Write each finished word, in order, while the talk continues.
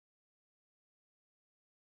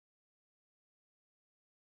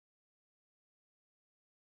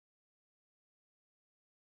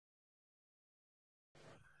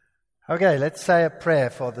Okay, let's say a prayer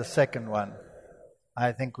for the second one.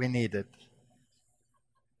 I think we need it.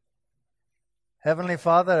 Heavenly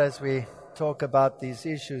Father, as we talk about these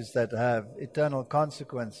issues that have eternal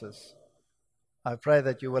consequences, I pray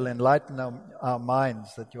that you will enlighten our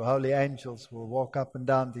minds, that your holy angels will walk up and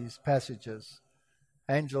down these passages,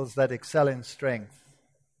 angels that excel in strength,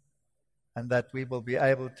 and that we will be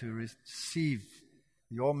able to receive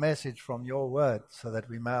your message from your word so that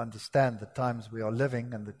we may understand the times we are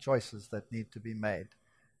living and the choices that need to be made.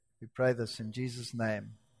 We pray this in Jesus' name.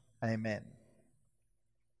 Amen.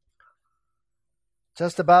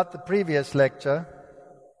 Just about the previous lecture,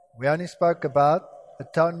 we only spoke about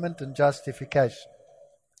atonement and justification.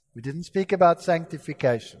 We didn't speak about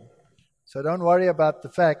sanctification. So don't worry about the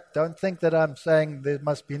fact, don't think that I'm saying there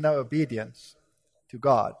must be no obedience to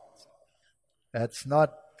God. That's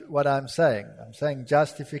not what I'm saying. I'm saying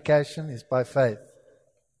justification is by faith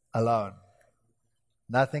alone.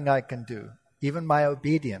 Nothing I can do. Even my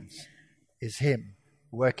obedience is Him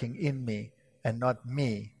working in me and not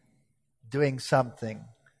me doing something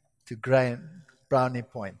to gain brownie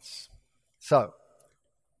points. So,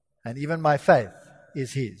 and even my faith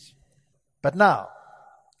is His. But now,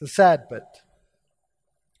 the sad bit.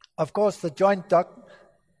 Of course, the joint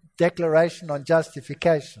declaration on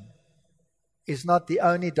justification is not the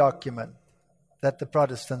only document that the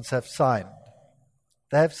Protestants have signed.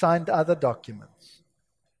 They have signed other documents.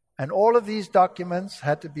 And all of these documents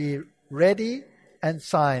had to be ready and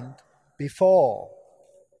signed before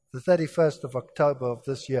the 31st of October of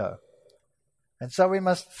this year. And so we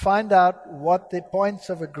must find out what the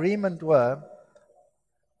points of agreement were.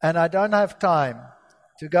 And I don't have time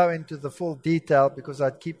to go into the full detail because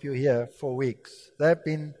I'd keep you here for weeks. They've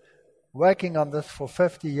been working on this for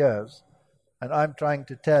 50 years. And I'm trying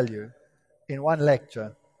to tell you in one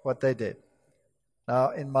lecture what they did.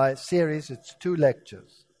 Now, in my series, it's 2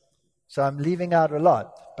 lectures. So I'm leaving out a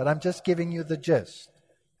lot, but I'm just giving you the gist.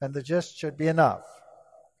 And the gist should be enough.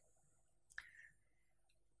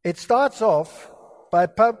 It starts off by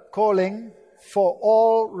Pope calling for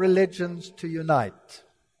all religions to unite.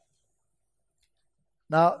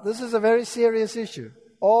 Now, this is a very serious issue.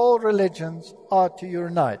 All religions are to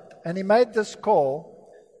unite. And he made this call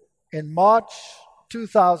in March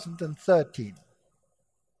 2013.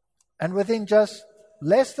 And within just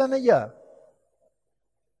less than a year,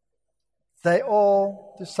 they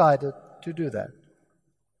all decided to do that.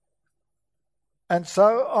 And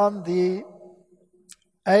so on the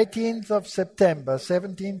 18th of September,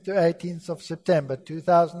 17th to 18th of September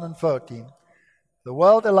 2014, the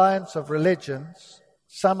World Alliance of Religions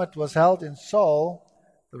Summit was held in Seoul,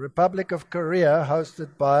 the Republic of Korea,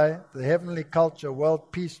 hosted by the Heavenly Culture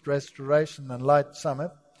World Peace Restoration and Light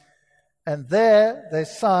Summit. And there they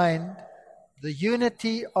signed the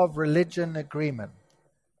Unity of Religion Agreement.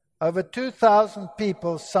 Over 2,000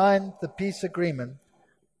 people signed the peace agreement,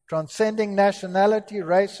 transcending nationality,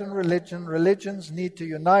 race, and religion. Religions need to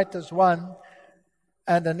unite as one,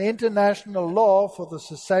 and an international law for the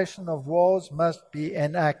cessation of wars must be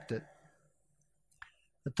enacted.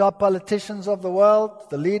 The top politicians of the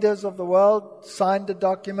world, the leaders of the world, signed a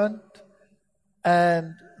document,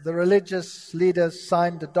 and the religious leaders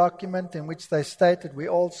signed a document in which they stated, we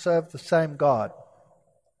all serve the same God.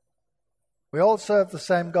 We all serve the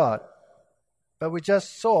same God. But we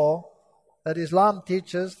just saw that Islam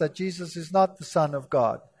teaches that Jesus is not the Son of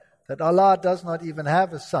God, that Allah does not even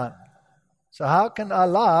have a son. So how can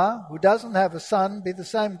Allah, who doesn't have a son, be the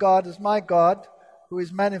same God as my God, who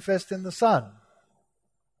is manifest in the Son?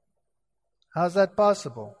 How's that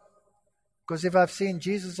possible? Because if I've seen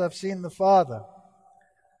Jesus, I've seen the Father.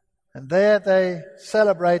 And there they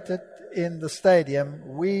celebrated in the stadium,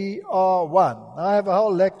 we are one. Now, I have a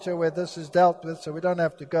whole lecture where this is dealt with, so we don't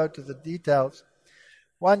have to go to the details.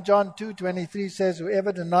 1 John 2:23 says,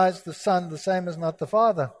 whoever denies the Son, the same is not the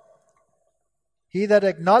Father. He that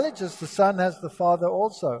acknowledges the Son has the Father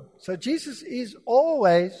also. So Jesus is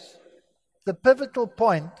always the pivotal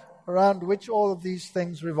point around which all of these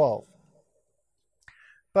things revolve.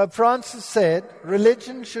 Pope Francis said,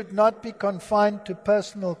 religion should not be confined to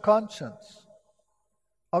personal conscience.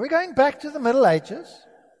 Are we going back to the Middle Ages?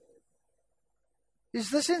 Is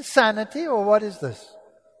this insanity or what is this?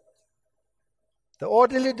 The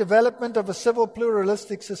orderly development of a civil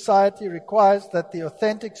pluralistic society requires that the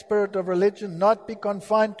authentic spirit of religion not be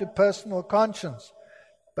confined to personal conscience,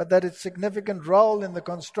 but that its significant role in the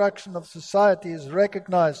construction of society is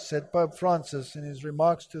recognized, said Pope Francis in his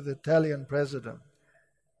remarks to the Italian president.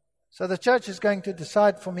 So the church is going to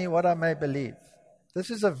decide for me what I may believe. This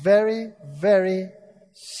is a very, very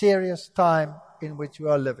serious time in which we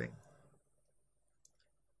are living.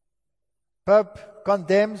 Pope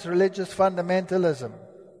condemns religious fundamentalism.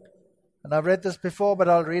 And I've read this before, but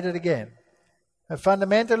I'll read it again. A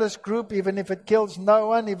fundamentalist group, even if it kills no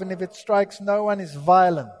one, even if it strikes no one, is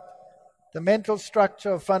violent. The mental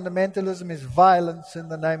structure of fundamentalism is violence in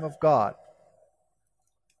the name of God.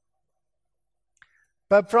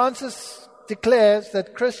 Pope Francis declares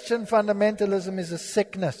that Christian fundamentalism is a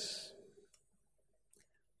sickness.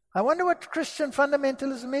 I wonder what Christian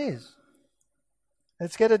fundamentalism is.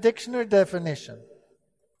 Let's get a dictionary definition.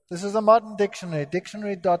 This is a modern dictionary,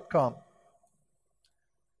 dictionary.com.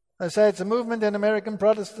 They say it's a movement in American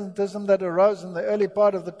Protestantism that arose in the early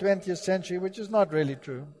part of the 20th century, which is not really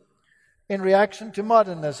true, in reaction to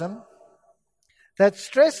modernism, that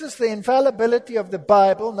stresses the infallibility of the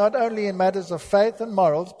Bible, not only in matters of faith and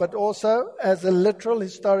morals, but also as a literal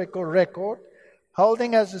historical record,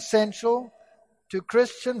 holding as essential to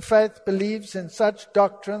Christian faith beliefs in such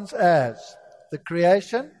doctrines as the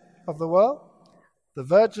creation of the world, the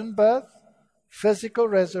virgin birth, physical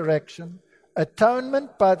resurrection,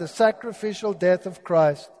 atonement by the sacrificial death of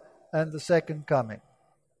Christ, and the second coming.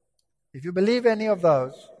 If you believe any of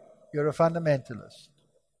those, you're a fundamentalist.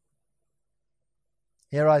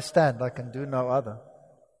 Here I stand, I can do no other.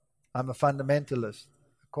 I'm a fundamentalist,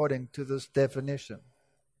 according to this definition.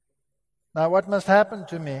 Now, what must happen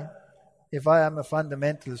to me if I am a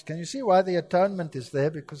fundamentalist? Can you see why the atonement is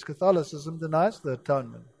there? Because Catholicism denies the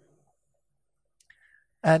atonement.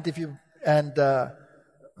 And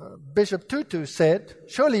Bishop Tutu said,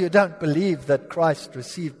 surely you don't believe that Christ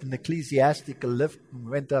received an ecclesiastical lift and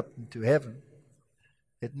went up into heaven.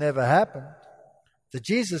 It never happened. The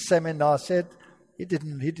Jesus seminar said he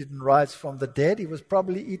didn't rise from the dead. He was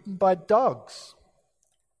probably eaten by dogs.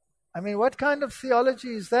 I mean, what kind of theology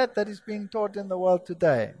is that is being taught in the world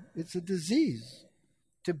today? It's a disease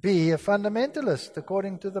to be a fundamentalist,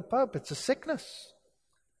 according to the Pope. It's a sickness.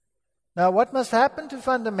 Now, what must happen to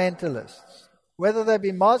fundamentalists? Whether they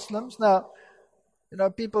be Muslims. Now,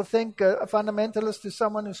 people think a fundamentalist is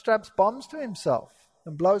someone who straps bombs to himself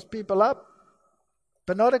and blows people up.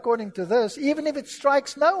 But not according to this. Even if it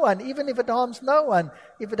strikes no one, even if it harms no one,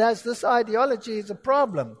 if it has this ideology, it's a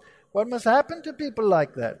problem. What must happen to people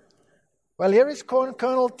like that? Well, here is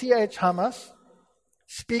Colonel T.H. Hamas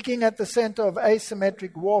speaking at the Center of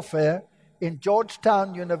Asymmetric Warfare in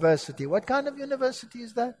Georgetown University. What kind of university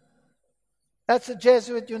is that? That's a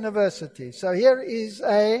Jesuit university. So here is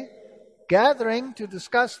a gathering to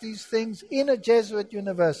discuss these things in a Jesuit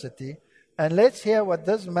university. And let's hear what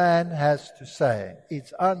this man has to say.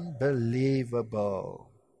 It's unbelievable.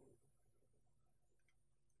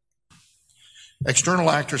 External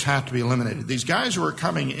actors have to be eliminated. These guys who are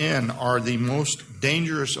coming in are the most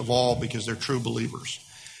dangerous of all because they're true believers.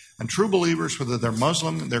 And true believers, whether they're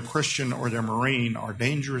Muslim, they're Christian, or they're Marine, are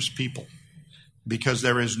dangerous people because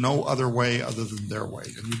there is no other way other than their way.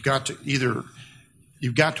 And you've got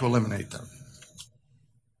to eliminate them.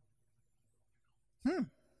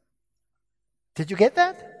 Did you get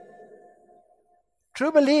that?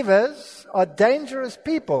 True believers are dangerous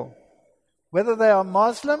people, whether they are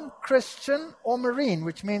Muslim, Christian, or Marine,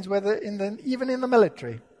 which means even in the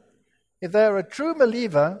military. If they are a true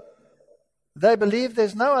believer, they believe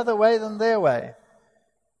there's no other way than their way.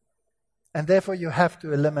 And therefore you have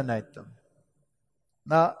to eliminate them.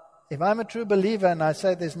 Now, if I'm a true believer and I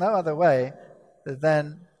say there's no other way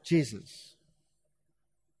than Jesus,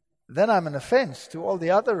 then I'm an offense to all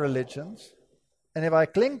the other religions. And if I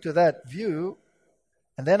cling to that view,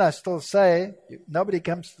 and then I still say, nobody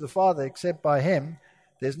comes to the Father except by Him,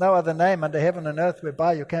 there's no other name under heaven and earth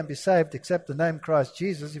whereby you can be saved except the name Christ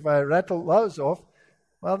Jesus. If I rattle those off,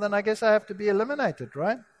 well, then I guess I have to be eliminated,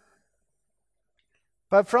 right?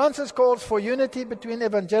 Pope Francis calls for unity between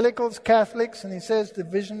evangelicals, Catholics, and he says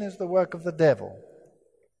division is the work of the devil.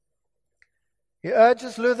 He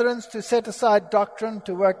urges Lutherans to set aside doctrine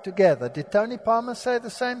to work together. Did Tony Palmer say the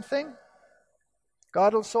same thing?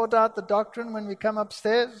 God will sort out the doctrine when we come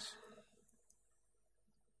upstairs?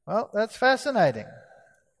 Well, that's fascinating.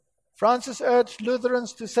 Francis urged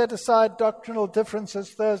Lutherans to set aside doctrinal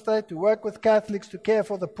differences Thursday, to work with Catholics to care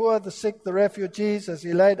for the poor, the sick, the refugees, as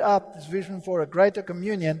he laid out his vision for a greater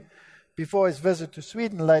communion before his visit to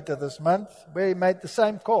Sweden later this month, where he made the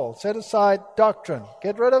same call. Set aside doctrine.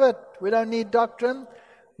 Get rid of it. We don't need doctrine.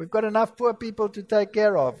 We've got enough poor people to take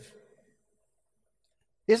care of.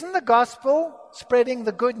 Isn't the gospel spreading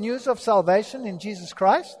the good news of salvation in Jesus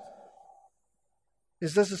Christ?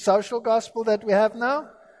 Is this a social gospel that we have now?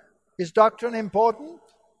 Is doctrine important?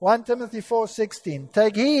 1 Timothy 4:16.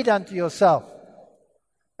 Take heed unto yourself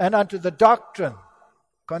and unto the doctrine.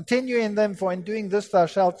 Continue in them, for in doing this thou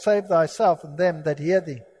shalt save thyself and them that hear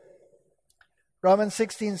thee. Romans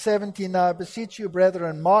 16:17, now I beseech you,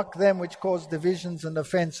 brethren, mark them which cause divisions and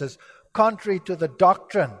offenses, contrary to the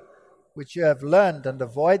doctrine which you have learned, and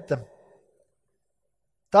avoid them.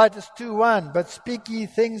 Titus 2:1, but speak ye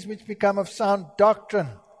things which become of sound doctrine,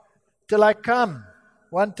 till I come.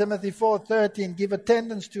 1 Timothy 4:13, give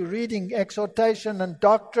attendance to reading, exhortation, and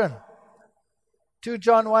doctrine. 2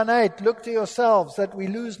 John 1:8, look to yourselves that we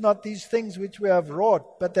lose not these things which we have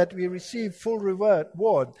wrought, but that we receive full reward.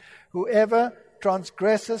 Whoever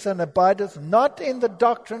transgresses and abideth not in the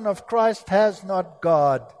doctrine of Christ has not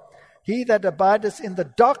God. He that abideth in the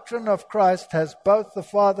doctrine of Christ has both the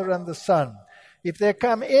Father and the Son. If there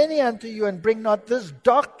come any unto you and bring not this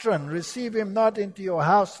doctrine, receive him not into your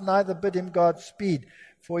house, neither bid him Godspeed.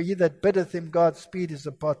 For he that biddeth him Godspeed is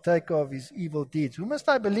a partaker of his evil deeds. Who must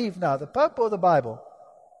I believe now, the Pope or the Bible?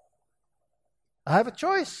 I have a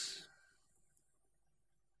choice.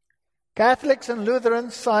 Catholics and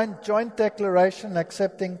Lutherans signed joint declaration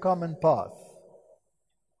accepting common path.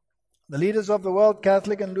 The leaders of the world,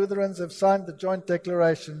 Catholic and Lutherans, have signed the joint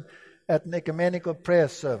declaration at an ecumenical prayer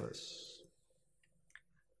service.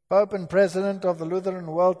 Pope and President of the Lutheran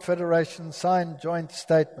World Federation signed joint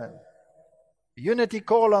statement. Unity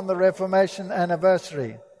call on the Reformation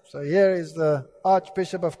anniversary. So here is the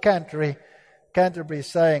Archbishop of Canterbury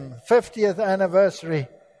saying 50th anniversary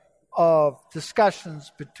of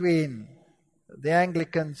discussions between the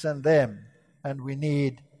Anglicans and them, and we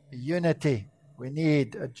need unity. We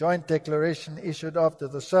need a joint declaration issued after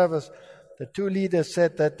the service. The two leaders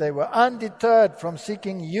said that they were undeterred from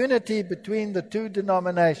seeking unity between the two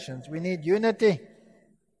denominations. We need unity.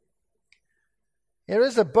 Here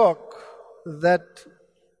is a book that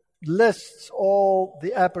lists all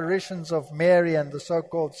the apparitions of Mary and the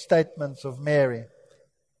so-called statements of Mary.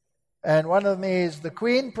 And one of them is, the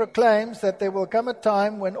Queen proclaims that there will come a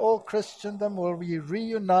time when all Christendom will be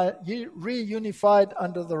reunified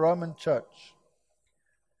under the Roman Church.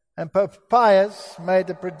 And Pope Pius made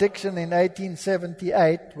a prediction in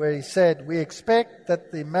 1878 where he said, we expect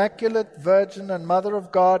that the Immaculate Virgin and Mother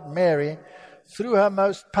of God, Mary, through her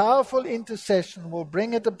most powerful intercession will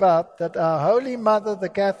bring it about that our Holy Mother, the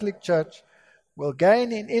Catholic Church, will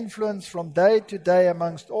gain in influence from day to day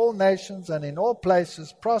amongst all nations and in all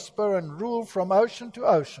places, prosper and rule from ocean to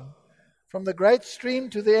ocean, from the great stream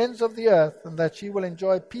to the ends of the earth, and that she will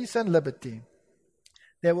enjoy peace and liberty.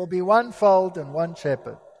 There will be one fold and one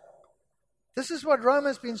shepherd. This is what Rome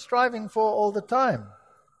has been striving for all the time.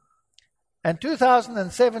 And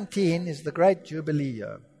 2017 is the great Jubilee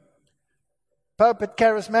year. Pope at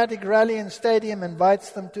Charismatic Rally and Stadium invites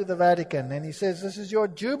them to the Vatican, and he says, this is your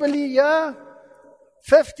Jubilee year?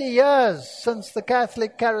 50 years since the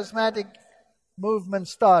Catholic Charismatic movement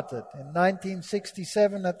started. In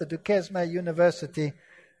 1967 at the Duquesne University,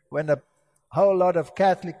 when a whole lot of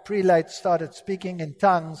Catholic prelates started speaking in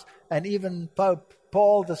tongues, and even Pope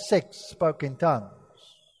Paul VI spoke in tongues.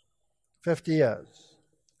 50 years.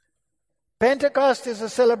 Pentecost is a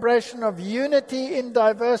celebration of unity in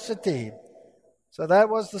diversity. So that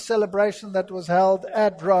was the celebration that was held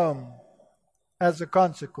at Rome as a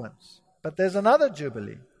consequence. But there's another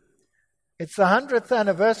Jubilee. It's the 100th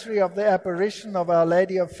anniversary of the apparition of Our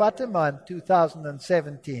Lady of Fatima in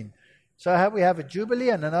 2017. So we have a Jubilee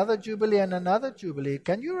and another Jubilee and another Jubilee.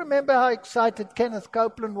 Can you remember how excited Kenneth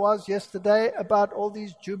Copeland was yesterday about all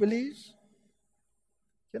these Jubilees?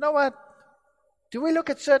 You know what? Do we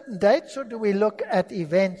look at certain dates or do we look at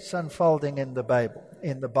events unfolding in the Bible?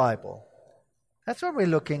 That's what we're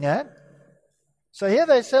looking at. So here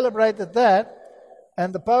they celebrated that,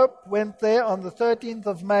 and the Pope went there on the 13th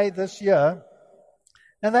of May this year,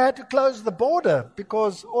 and they had to close the border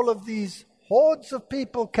because all of these hordes of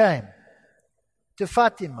people came to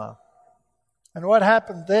Fatima. And what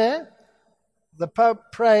happened there? The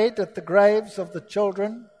Pope prayed at the graves of the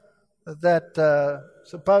children that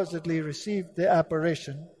supposedly received the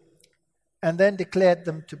apparition, and then declared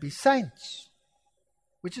them to be saints.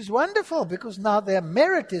 Which is wonderful because now their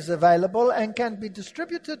merit is available and can be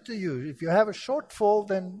distributed to you. If you have a shortfall,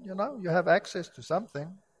 then, you have access to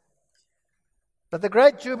something. But the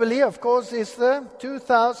Great Jubilee, of course, is the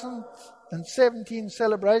 2017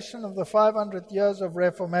 celebration of the 500 years of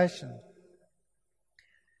Reformation.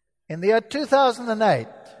 In the year 2008,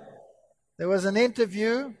 there was an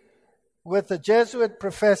interview with the Jesuit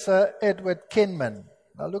professor Edward Kinman.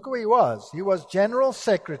 Now look who he was. He was General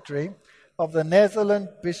Secretary of the Netherlands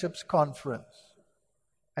Bishops' Conference.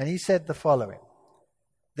 And he said the following: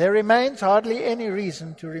 there remains hardly any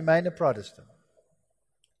reason to remain a Protestant.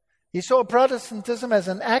 He saw Protestantism as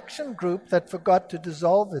an action group that forgot to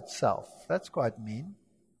dissolve itself. That's quite mean.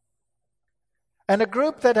 and a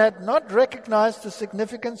group that had not recognized the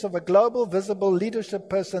significance of a global visible leadership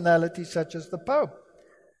personality such as the Pope.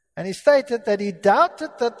 And he stated that he doubted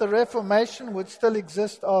that the Reformation would still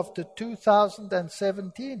exist after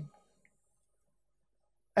 2017,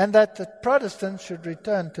 and that the Protestants should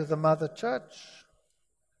return to the Mother Church.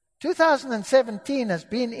 2017 has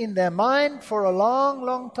been in their mind for a long,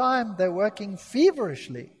 long time. They're working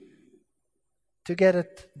feverishly to get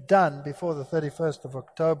it done before the 31st of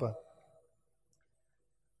October.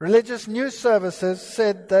 Religious news services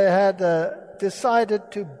said they had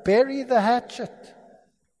decided to bury the hatchet.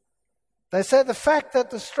 They say the fact that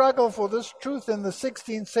the struggle for this truth in the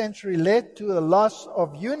 16th century led to a loss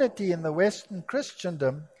of unity in the Western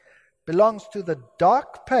Christendom belongs to the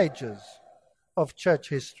dark pages of church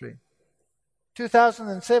history.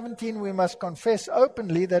 2017, we must confess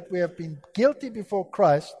openly that we have been guilty before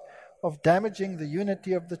Christ of damaging the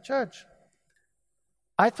unity of the church.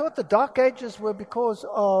 I thought the Dark Ages were because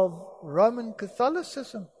of Roman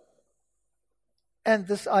Catholicism and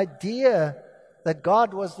this idea that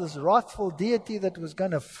God was this wrathful deity that was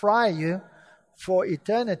going to fry you for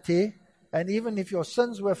eternity, and even if your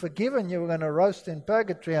sins were forgiven, you were going to roast in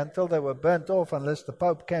purgatory until they were burnt off unless the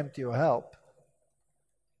Pope came to your help.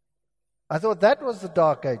 I thought that was the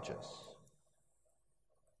Dark Ages.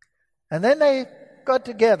 And then they got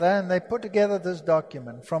together and they put together this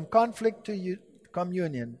document, From Conflict to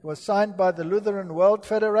Communion. It was signed by the Lutheran World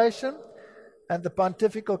Federation and the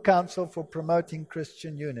Pontifical Council for Promoting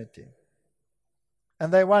Christian Unity.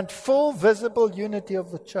 And they want full visible unity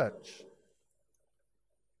of the church.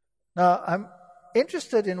 Now, I'm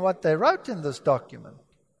interested in what they wrote in this document.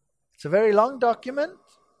 It's a very long document,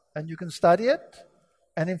 and you can study it.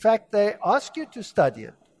 And in fact, they ask you to study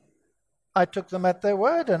it. I took them at their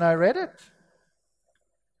word, and I read it.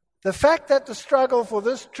 The fact that the struggle for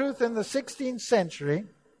this truth in the 16th century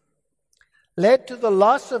led to the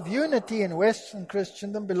loss of unity in Western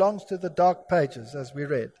Christendom belongs to the dark pages, as we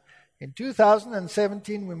read. In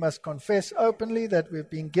 2017, we must confess openly that we've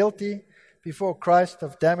been guilty before Christ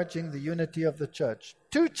of damaging the unity of the church.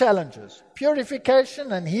 2 challenges: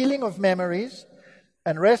 purification and healing of memories,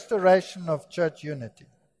 and restoration of church unity.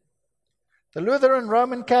 The Lutheran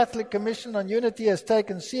Roman Catholic Commission on Unity has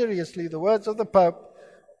taken seriously the words of the Pope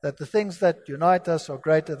that the things that unite us are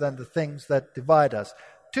greater than the things that divide us.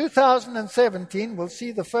 2017 will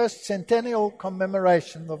see the first centennial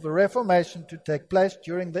commemoration of the Reformation to take place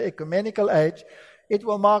during the ecumenical age. It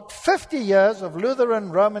will mark 50 years of Lutheran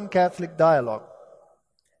Roman Catholic dialogue.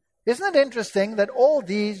 Isn't it interesting that all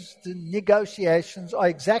these negotiations are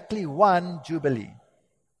exactly one jubilee?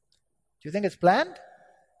 Do you think it's planned?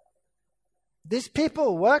 These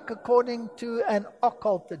people work according to an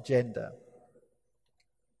occult agenda.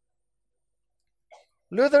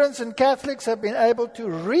 Lutherans and Catholics have been able to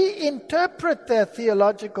reinterpret their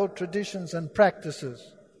theological traditions and practices,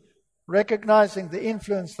 recognizing the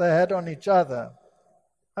influence they had on each other.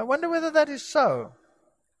 I wonder whether that is so.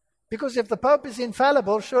 Because if the Pope is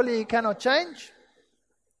infallible, surely he cannot change.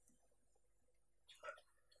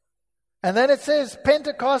 And then it says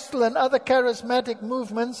Pentecostal and other charismatic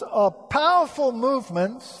movements are powerful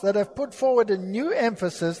movements that have put forward a new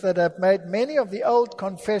emphasis that have made many of the old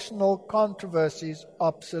confessional controversies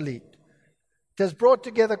obsolete. It has brought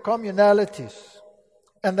together communalities,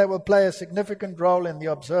 and they will play a significant role in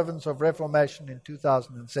the observance of Reformation in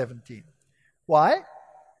 2017. Why?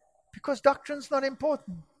 Because doctrine's not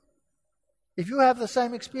important. If you have the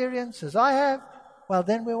same experience as I have, well,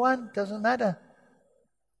 then we're one. Doesn't matter.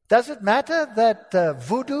 Does it matter that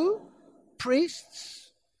voodoo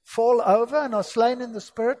priests fall over and are slain in the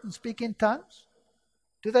spirit and speak in tongues?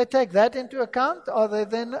 Do they take that into account? Are they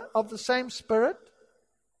then of the same spirit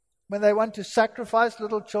when they want to sacrifice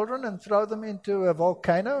little children and throw them into a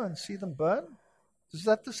volcano and see them burn? Is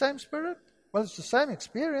that the same spirit? Well, it's the same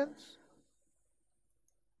experience.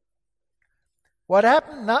 What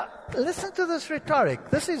happened now? Listen to this rhetoric.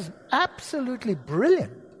 This is absolutely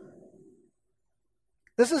brilliant.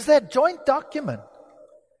 This is their joint document.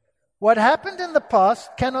 What happened in the past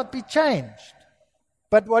cannot be changed,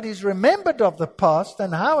 but what is remembered of the past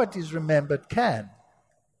and how it is remembered can.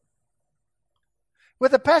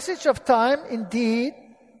 With the passage of time, indeed,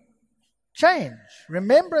 change.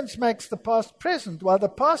 Remembrance makes the past present. While the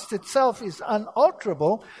past itself is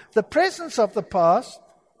unalterable, the presence of the past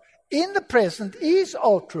in the present is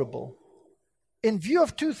alterable. In view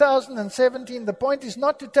of 2017, the point is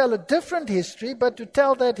not to tell a different history, but to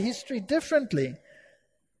tell that history differently.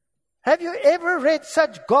 Have you ever read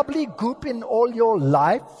such gobbledygook in all your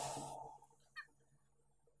life?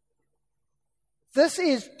 This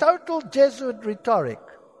is total Jesuit rhetoric.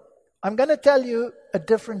 I'm going to tell you a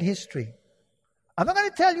different history. I'm not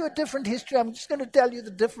going to tell you a different history. I'm just going to tell you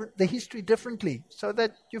the history differently so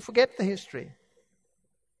that you forget the history.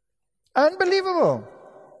 Unbelievable.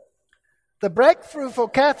 The breakthrough for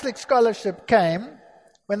Catholic scholarship came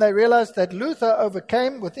when they realized that Luther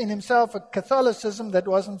overcame within himself a Catholicism that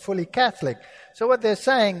wasn't fully Catholic. So what they're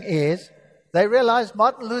saying is, they realized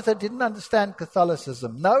Martin Luther didn't understand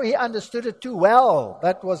Catholicism. No, he understood it too well.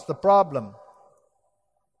 That was the problem.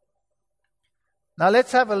 Now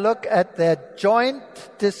let's have a look at their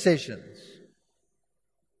joint decisions.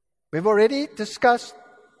 We've already discussed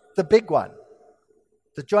the big one,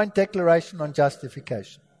 the joint declaration on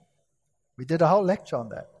justification. We did a whole lecture on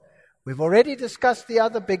that. We've already discussed the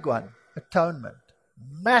other big one, atonement.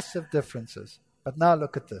 Massive differences. But now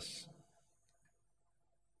look at this.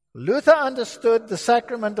 Luther understood the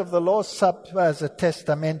sacrament of the Lord's Supper as a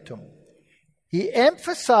testamentum. He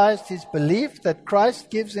emphasized his belief that Christ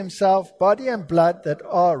gives himself body and blood that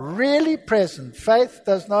are really present. Faith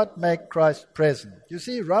does not make Christ present. You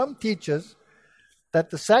see, Rome teaches that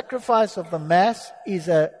the sacrifice of the Mass is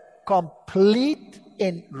a complete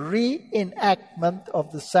reenactment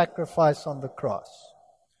of the sacrifice on the cross.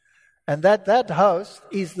 And that host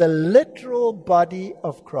is the literal body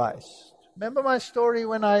of Christ. Remember my story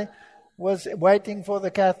when I was waiting for the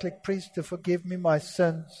Catholic priest to forgive me my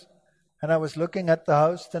sins? And I was looking at the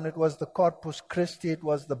host, and it was the Corpus Christi, it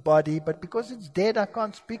was the body. But because it's dead, I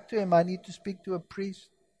can't speak to him. I need to speak to a priest.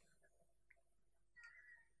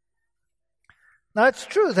 Now, it's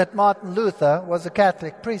true that Martin Luther was a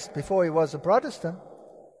Catholic priest before he was a Protestant.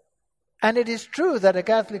 And it is true that a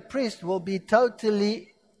Catholic priest will be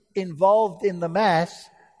totally involved in the Mass,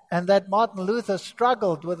 and that Martin Luther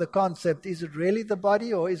struggled with the concept, is it really the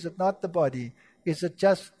body or is it not the body? Is it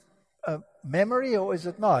just a memory or is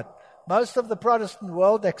it not? Most of the Protestant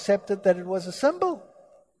world accepted that it was a symbol.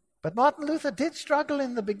 But Martin Luther did struggle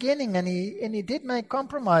in the beginning, and he did make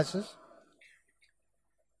compromises.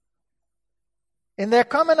 In their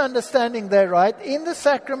common understanding, they write, in the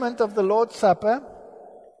sacrament of the Lord's Supper,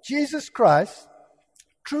 Jesus Christ,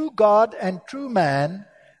 true God and true man,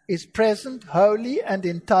 is present wholly and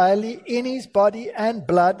entirely in his body and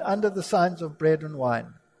blood under the signs of bread and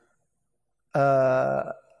wine.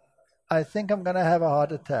 I think I'm going to have a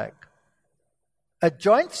heart attack. A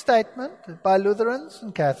joint statement by Lutherans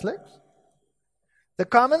and Catholics. The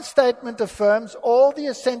common statement affirms all the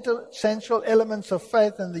essential elements of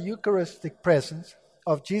faith in the Eucharistic presence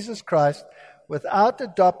of Jesus Christ without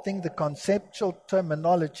adopting the conceptual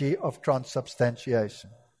terminology of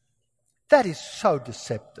transubstantiation. That is so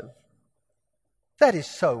deceptive. That is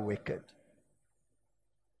so wicked.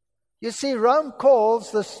 You see, Rome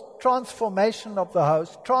calls this transformation of the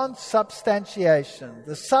host transubstantiation.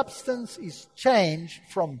 The substance is changed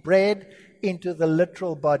from bread into the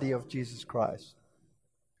literal body of Jesus Christ.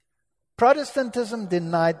 Protestantism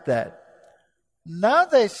denied that. Now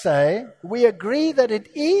they say, we agree that it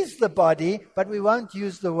is the body, but we won't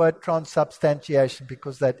use the word transubstantiation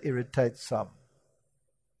because that irritates some.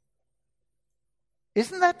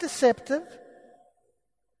 Isn't that deceptive?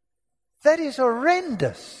 That is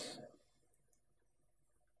horrendous.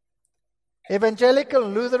 Evangelical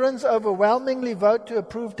Lutherans overwhelmingly vote to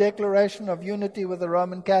approve declaration of unity with the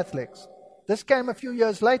Roman Catholics. This came a few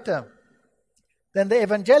years later. Then the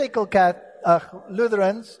evangelical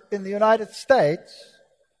Lutherans in the United States,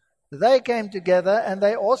 they came together and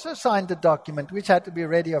they also signed a document, which had to be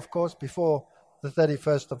ready, of course, before the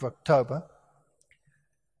 31st of October.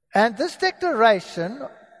 And this declaration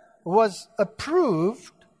was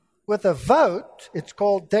approved with a vote, it's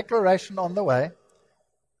called Declaration on the Way,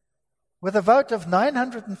 with a vote of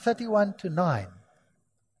 931 to 9.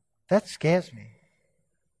 That scares me.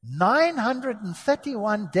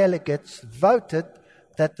 931 delegates voted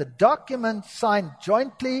that the document signed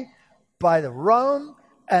jointly by the Rome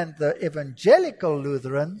and the evangelical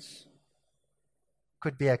Lutherans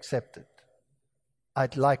could be accepted.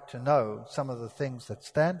 I'd like to know some of the things that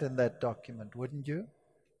stand in that document, wouldn't you?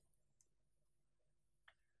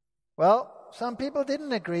 Well, some people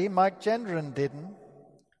didn't agree. Mike Gendron didn't.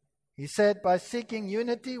 He said, by seeking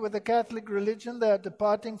unity with the Catholic religion, they are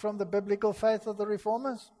departing from the biblical faith of the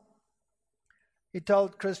Reformers. He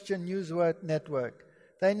told Christian News Network,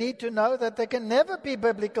 they need to know that there can never be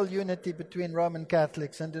biblical unity between Roman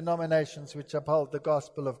Catholics and denominations which uphold the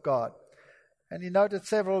gospel of God. And he noted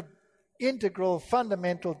several integral,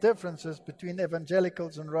 fundamental differences between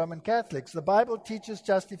evangelicals and Roman Catholics. The Bible teaches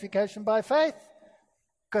justification by faith.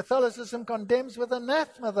 Catholicism condemns with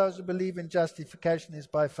anathema those who believe in justification is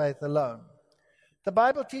by faith alone. The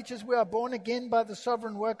Bible teaches we are born again by the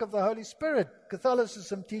sovereign work of the Holy Spirit.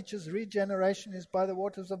 Catholicism teaches regeneration is by the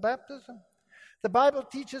waters of baptism. The Bible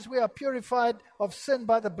teaches we are purified of sin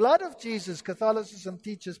by the blood of Jesus. Catholicism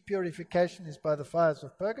teaches purification is by the fires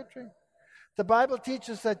of purgatory. The Bible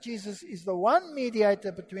teaches that Jesus is the one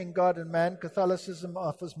mediator between God and man. Catholicism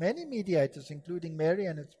offers many mediators, including Mary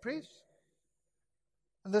and its priests.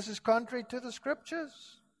 And this is contrary to the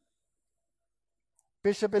Scriptures.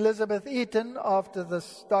 Bishop Elizabeth Eaton, after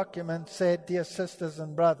this document, said, "Dear sisters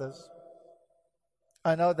and brothers,"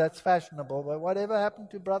 I know that's fashionable, but whatever happened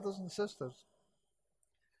to brothers and sisters?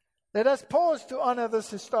 "Let us pause to honor this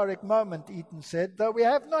historic moment," Eaton said. "Though we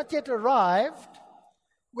have not yet arrived,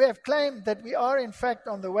 we have claimed that we are in fact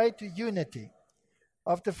on the way to unity.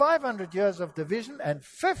 After 500 years of division and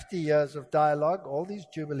 50 years of dialogue, all these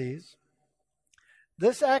jubilees,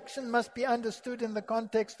 this action must be understood in the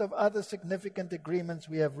context of other significant agreements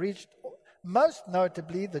we have reached, most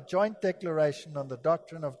notably the joint declaration on the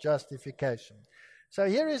doctrine of justification." So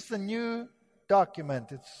here is the new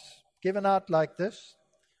document. It's given out like this.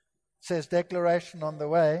 It says declaration on the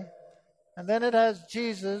way. And then it has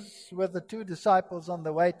Jesus with the two disciples on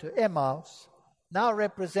the way to Emmaus, now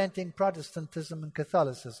representing Protestantism and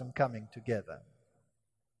Catholicism coming together.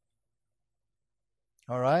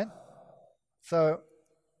 All right? So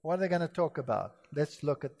what are they going to talk about? Let's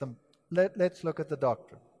look at them. Let's look at the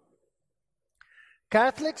doctrine.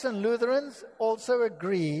 Catholics and Lutherans also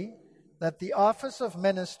agree that the office of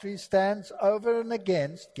ministry stands over and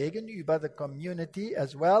against, gegenüber, the community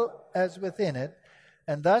as well as within it,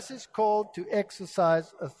 and thus is called to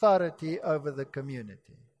exercise authority over the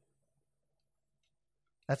community.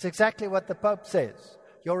 That's exactly what the Pope says.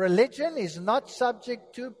 Your religion is not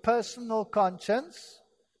subject to personal conscience.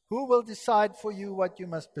 Who will decide for you what you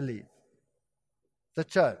must believe? The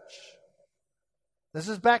Church. This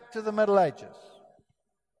is back to the Middle Ages.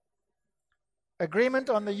 Agreement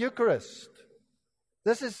on the Eucharist.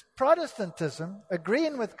 This is Protestantism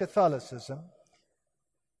agreeing with Catholicism.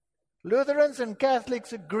 Lutherans and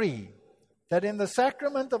Catholics agree that in the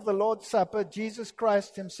sacrament of the Lord's Supper, Jesus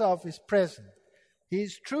Christ himself is present. He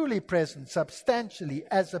is truly present substantially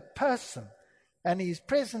as a person, and he is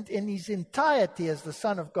present in his entirety as the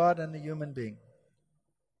Son of God and a human being.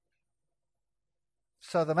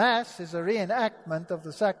 So the Mass is a reenactment of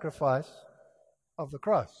the sacrifice of the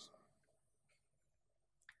cross.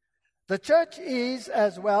 The Church is,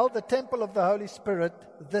 as well, the temple of the Holy Spirit,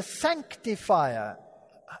 the sanctifier.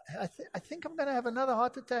 I think I'm going to have another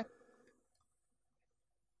heart attack.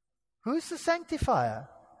 Who's the sanctifier?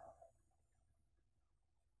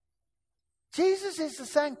 Jesus is the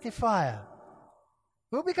sanctifier.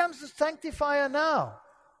 Who becomes the sanctifier now?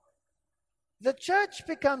 The Church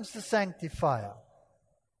becomes the sanctifier.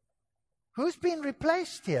 Who's been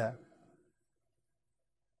replaced here?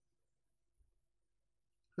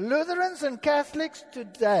 Lutherans and Catholics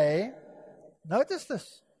today, notice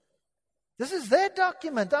this. This is their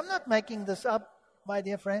document. I'm not making this up, my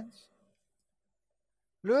dear friends.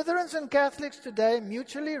 Lutherans and Catholics today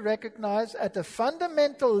mutually recognize at a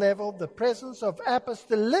fundamental level the presence of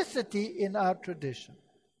apostolicity in our tradition.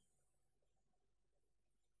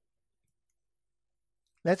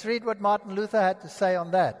 Let's read what Martin Luther had to say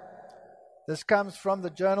on that. This comes from the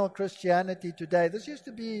journal Christianity Today. This used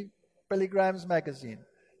to be Billy Graham's magazine.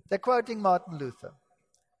 They're quoting Martin Luther.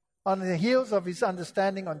 On the heels of his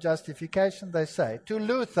understanding on justification, they say, to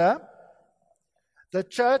Luther, the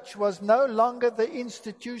Church was no longer the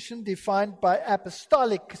institution defined by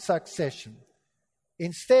apostolic succession.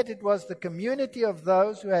 Instead, it was the community of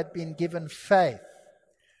those who had been given faith.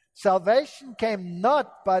 Salvation came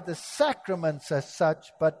not by the sacraments as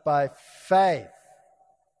such, but by faith.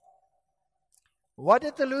 What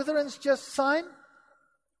did the Lutherans just sign?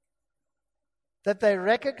 That they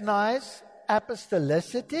recognize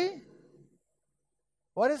apostolicity?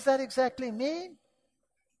 What does that exactly mean?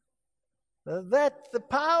 That the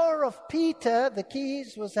power of Peter, the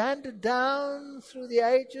keys, was handed down through the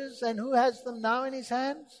ages, and who has them now in his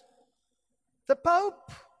hands? The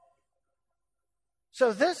Pope.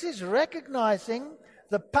 So this is recognizing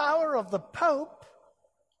the power of the Pope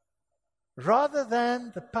rather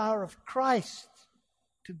than the power of Christ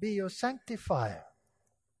to be your sanctifier.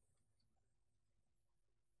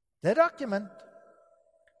 Their document.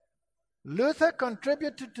 Luther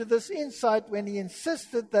contributed to this insight when he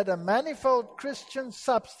insisted that a manifold Christian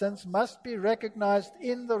substance must be recognized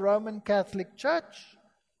in the Roman Catholic Church.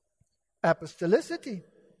 Apostolicity.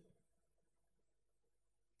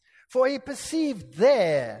 For he perceived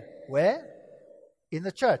there, where? In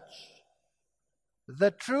the Church,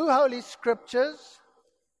 the true Holy Scriptures,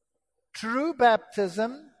 true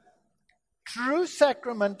baptism, true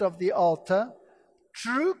sacrament of the altar,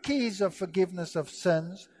 true keys of forgiveness of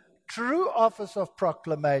sins, true office of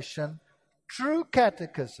proclamation, true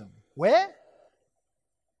catechism. Where?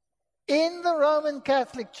 In the Roman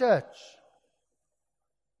Catholic Church.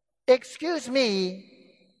 Excuse me,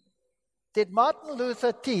 did Martin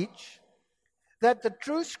Luther teach that the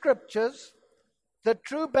true scriptures, the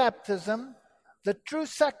true baptism, the true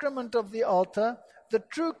sacrament of the altar, the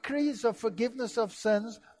true creeds of forgiveness of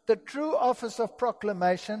sins, the true office of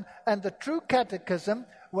proclamation, and the true catechism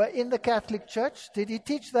were in the Catholic Church? Did he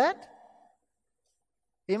teach that?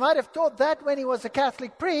 He might have taught that when he was a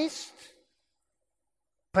Catholic priest,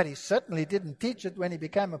 but he certainly didn't teach it when he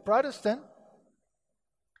became a Protestant.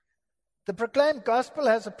 The proclaimed gospel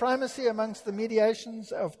has a primacy amongst the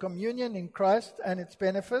mediations of communion in Christ and its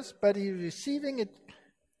benefits, but receiving it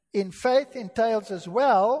in faith entails as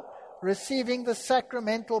well receiving the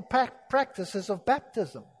sacramental practices of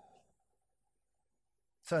baptism.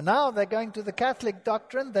 So now they're going to the Catholic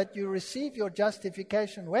doctrine that you receive your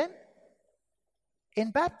justification when?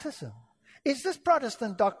 In baptism. Is this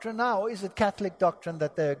Protestant doctrine now, or is it Catholic doctrine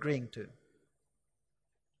that they're agreeing to?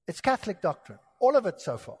 It's Catholic doctrine, all of it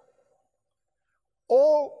so far.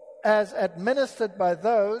 All as administered by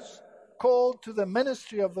those called to the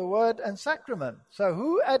ministry of the word and sacrament. So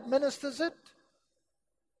who administers it?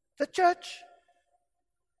 The church.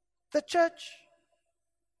 The church.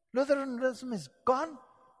 Lutheranism is gone.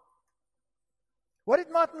 What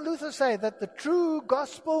did Martin Luther say? That the true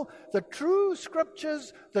gospel, the true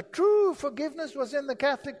scriptures, the true forgiveness was in the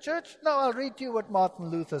Catholic Church? No, I'll read to you what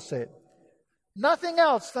Martin Luther said. Nothing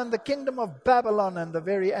else than the kingdom of Babylon and the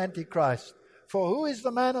very Antichrist. For who is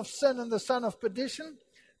the man of sin and the son of perdition?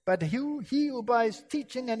 But he who by his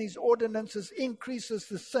teaching and his ordinances increases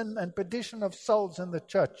the sin and perdition of souls in the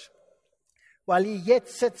church, while he yet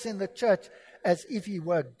sits in the church as if he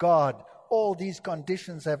were God. All these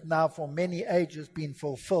conditions have now for many ages been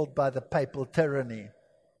fulfilled by the papal tyranny.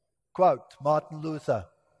 Quote, Martin Luther.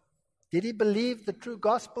 Did he believe the true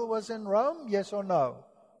gospel was in Rome? Yes or no?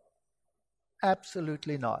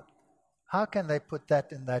 Absolutely not. How can they put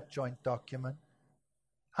that in that joint document?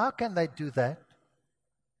 How can they do that?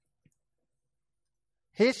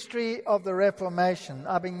 History of the Reformation,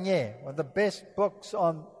 Abigne, one of the best books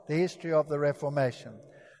on the history of the Reformation.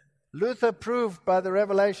 Luther proved by the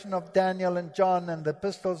revelation of Daniel and John and the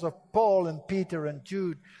epistles of Paul and Peter and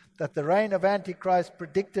Jude that the reign of Antichrist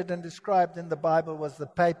predicted and described in the Bible was the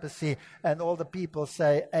papacy, and all the people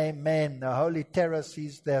say, Amen. A holy terror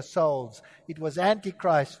seized their souls. It was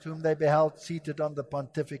Antichrist whom they beheld seated on the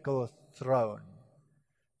pontifical throne.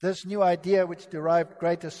 This new idea, which derived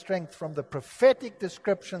greater strength from the prophetic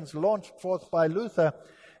descriptions launched forth by Luther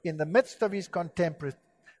in the midst of his contemporaries,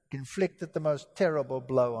 inflicted the most terrible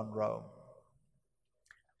blow on Rome.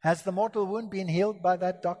 Has the mortal wound been healed by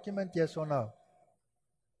that document, yes or no?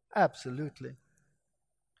 Absolutely.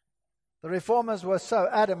 The reformers were so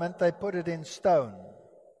adamant they put it in stone,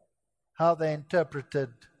 how they interpreted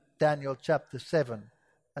Daniel chapter 7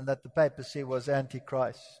 and that the papacy was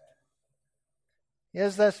Antichrist.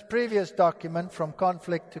 Here's this previous document, From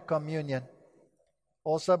Conflict to Communion,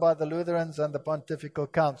 also by the Lutherans and the Pontifical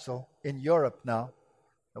Council in Europe now.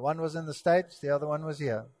 The one was in the States, the other one was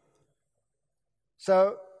here.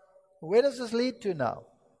 So, where does this lead to now?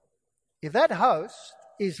 If that host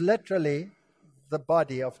is literally the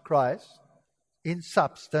body of Christ in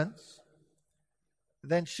substance,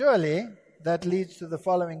 then surely that leads to the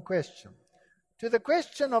following question. To the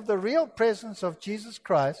question of the real presence of Jesus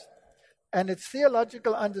Christ and its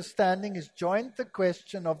theological understanding is joined the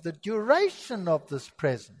question of the duration of this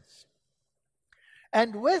presence.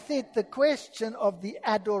 And with it, the question of the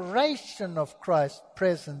adoration of Christ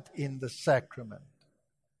present in the sacrament.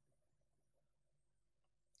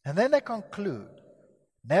 And then they conclude,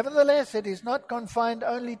 nevertheless, it is not confined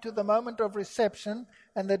only to the moment of reception,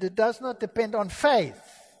 and that it does not depend on faith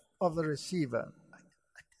of the receiver.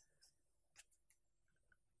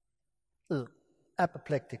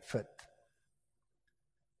 Apoplectic fit.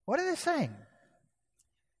 What are they saying?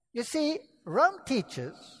 You see, Rome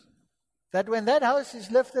teaches that when that house is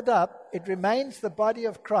lifted up, it remains the body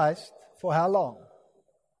of Christ for how long?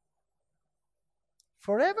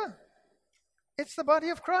 Forever. It's the body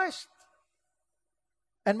of Christ.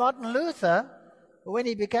 And Martin Luther, when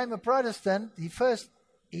he became a Protestant,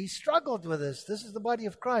 he struggled with this. This is the body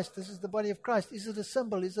of Christ. This is the body of Christ. Is it a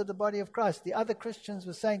symbol? Is it the body of Christ? The other Christians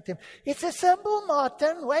were saying to him, it's a symbol,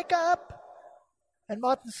 Martin, wake up. And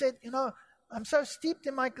Martin said, I'm so steeped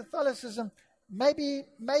in my Catholicism,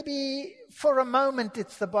 maybe for a moment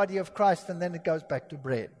it's the body of Christ and then it goes back to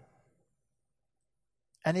bread.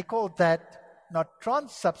 And he called that not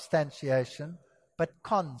transubstantiation, but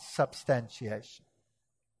consubstantiation.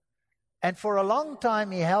 And for a long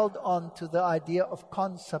time, he held on to the idea of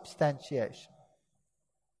consubstantiation.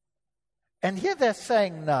 And here they're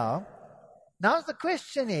saying now the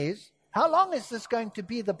question is, how long is this going to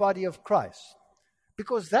be the body of Christ?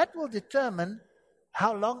 Because that will determine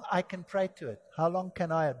how long I can pray to it. How long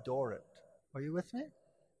can I adore it? Are you with me?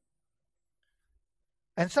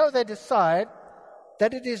 And so they decide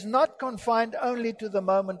that it is not confined only to the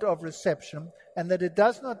moment of reception and that it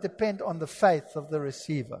does not depend on the faith of the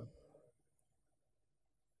receiver.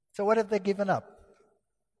 So what have they given up?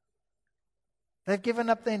 They've given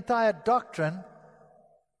up the entire doctrine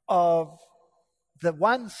of the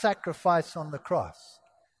one sacrifice on the cross.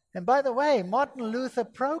 And by the way, Martin Luther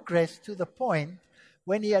progressed to the point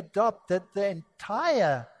when he adopted the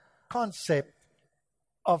entire concept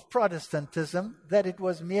of Protestantism, that it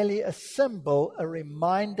was merely a symbol, a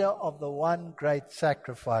reminder of the one great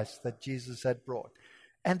sacrifice that Jesus had brought.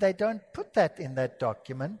 And they don't put that in that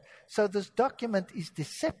document, so this document is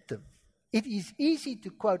deceptive. It is easy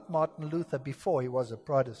to quote Martin Luther before he was a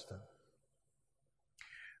Protestant.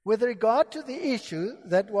 With regard to the issue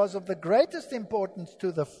that was of the greatest importance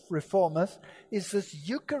to the Reformers is this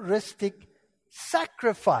Eucharistic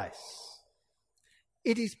sacrifice.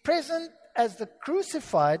 It is present as the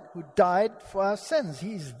crucified who died for our sins.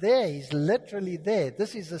 He's there. He's literally there.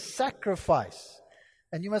 This is a sacrifice.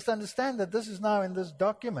 And you must understand that this is now in this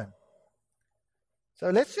document. So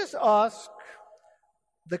let's just ask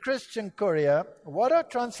the Christian Courier, what are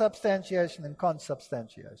transubstantiation and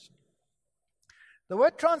consubstantiation? The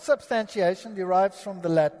word transubstantiation derives from the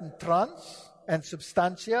Latin trans and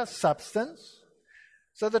substantia, substance.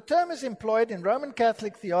 So the term is employed in Roman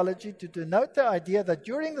Catholic theology to denote the idea that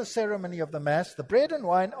during the ceremony of the Mass, the bread and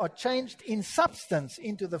wine are changed in substance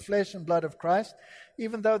into the flesh and blood of Christ,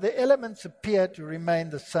 even though the elements appear to remain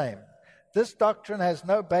the same. This doctrine has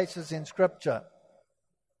no basis in Scripture,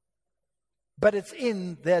 but it's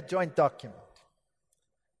in their joint document.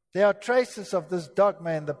 There are traces of this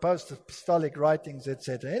dogma in the post-apostolic writings,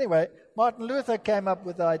 etc. Anyway, Martin Luther came up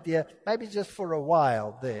with the idea, maybe just for a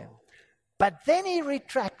while there. But then he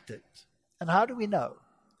retracted. And how do we know?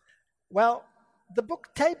 Well, the book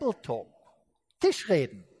Table Talk,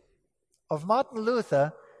 Tischreden, of Martin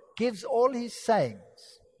Luther gives all his sayings.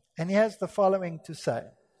 And he has the following to say.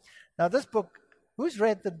 Now this book, who's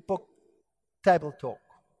read the book Table Talk?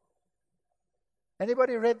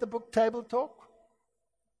 Anybody read the book Table Talk?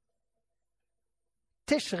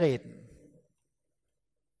 Tischreden.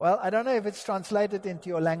 Well, I don't know if it's translated into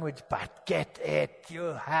your language, but get it.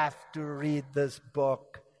 You have to read this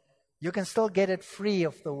book. You can still get it free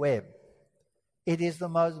off the web. It is the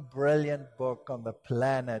most brilliant book on the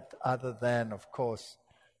planet, other than, of course,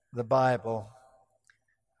 the Bible.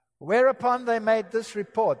 Whereupon they made this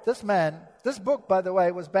report. This book, by the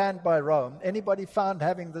way, was banned by Rome. Anybody found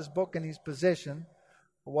having this book in his possession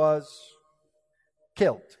was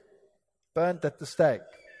killed, burnt at the stake.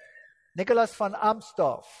 Nicholas von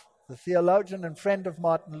Amsdorf, the theologian and friend of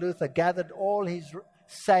Martin Luther, gathered all his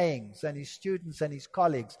sayings and his students and his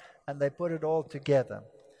colleagues, and they put it all together.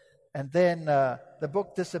 And then the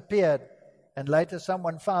book disappeared, and later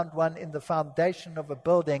someone found one in the foundation of a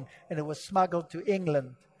building, and it was smuggled to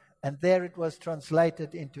England, and there it was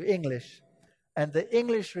translated into English. And the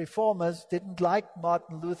English reformers didn't like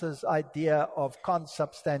Martin Luther's idea of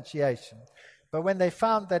consubstantiation. But when they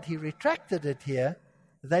found that he retracted it here,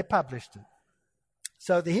 they published it.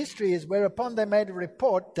 So the history is, whereupon they made a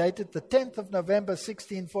report dated the 10th of November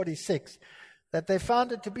 1646, that they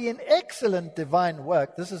found it to be an excellent divine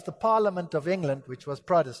work. This is the Parliament of England, which was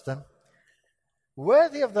Protestant,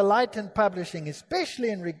 worthy of the light and publishing,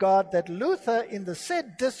 especially in regard that Luther in the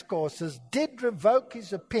said discourses did revoke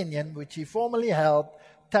his opinion, which he formerly held,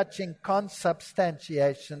 touching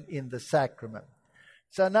consubstantiation in the sacrament.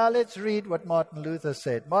 So now let's read what Martin Luther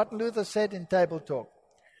said. Martin Luther said in Table Talk,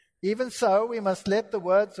 even so, we must let the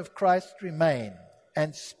words of Christ remain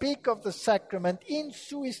and speak of the sacrament in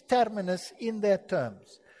suis terminus in their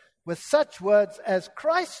terms, with such words as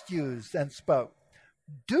Christ used and spoke.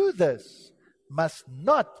 Do this must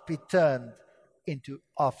not be turned into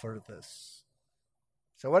offer this.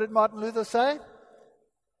 So what did Martin Luther say?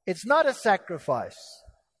 It's not a sacrifice.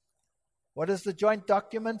 What does the joint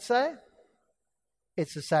document say?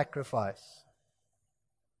 It's a sacrifice.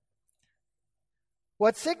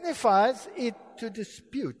 What signifies it to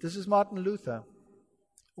dispute? This is Martin Luther.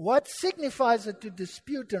 What signifies it to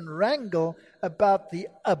dispute and wrangle about the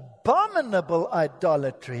abominable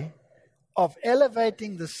idolatry of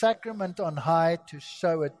elevating the sacrament on high to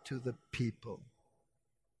show it to the people?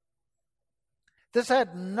 This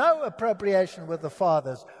had no appropriation with the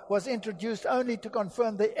fathers, was introduced only to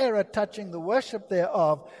confirm the error touching the worship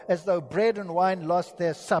thereof, as though bread and wine lost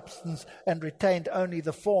their substance and retained only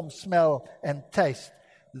the form, smell, and taste.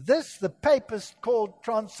 This the papists called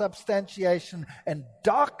transubstantiation and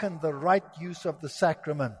darkened the right use of the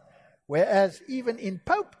sacrament. Whereas even in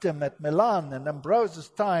popedom at Milan and Ambrose's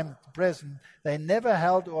time to present, they never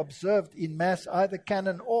held or observed in Mass either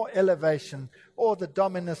canon or elevation, or the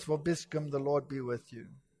Dominus vobiscum, the Lord be with you.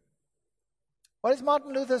 What is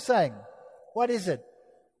Martin Luther saying? What is it?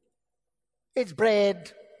 It's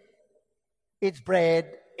bread. It's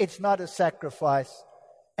bread. It's not a sacrifice.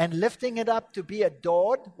 And lifting it up to be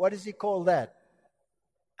adored, what does he call that?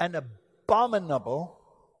 An abominable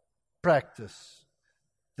practice.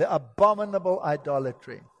 The abominable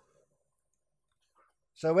idolatry.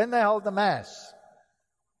 So when they hold the Mass,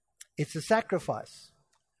 it's a sacrifice.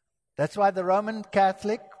 That's why the Roman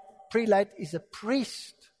Catholic prelate is a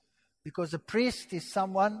priest, because a priest is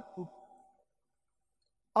someone who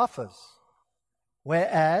offers,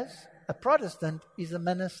 whereas a Protestant is a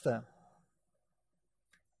minister.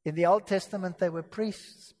 In the Old Testament, they were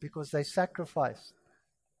priests because they sacrificed.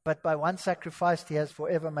 But by one sacrifice, he has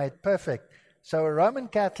forever made perfect. So a Roman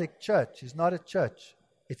Catholic church is not a church,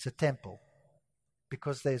 it's a temple,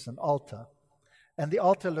 because there's an altar. And the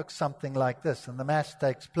altar looks something like this, and the Mass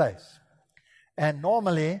takes place. And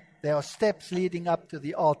normally, there are steps leading up to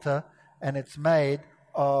the altar, and it's made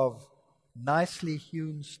of nicely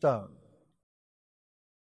hewn stone.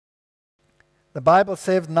 The Bible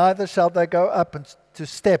says, neither shall they go up to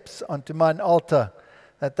steps unto mine altar,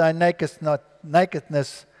 that thy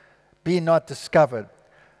nakedness be not discovered.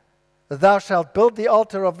 Thou shalt build the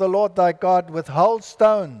altar of the Lord thy God with whole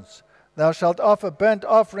stones. Thou shalt offer burnt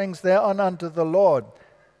offerings thereon unto the Lord.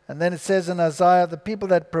 And then it says in Isaiah, the people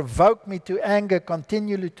that provoke me to anger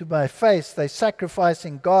continually to my face, they sacrifice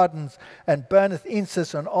in gardens and burneth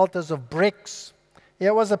incense on altars of bricks.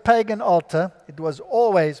 Here was a pagan altar. It was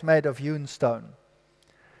always made of hewn stone.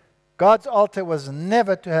 God's altar was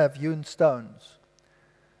never to have hewn stones,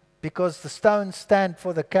 because the stones stand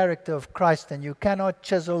for the character of Christ, and you cannot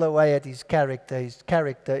chisel away at his character. His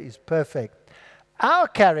character is perfect. Our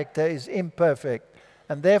character is imperfect,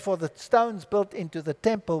 and therefore the stones built into the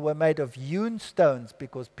temple were made of hewn stones,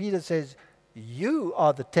 because Peter says, you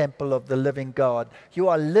are the temple of the living God. You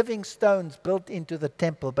are living stones built into the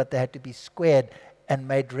temple, but they had to be squared and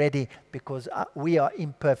made ready, because we are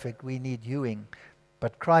imperfect. We need hewing.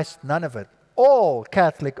 But Christ, none of it. All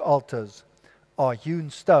Catholic altars are hewn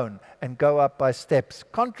stone and go up by steps,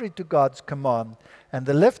 contrary to God's command. And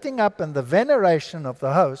the lifting up and the veneration of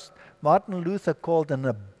the host, Martin Luther called an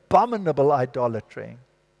abominable idolatry.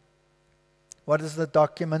 What does the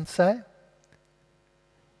document say?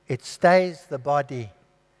 It stays the body,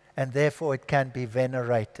 and therefore it can be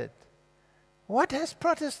venerated. What has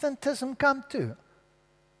Protestantism come to?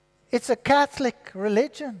 It's a Catholic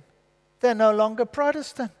religion. They're no longer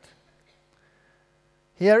Protestant.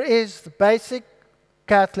 Here is the basic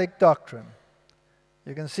Catholic doctrine.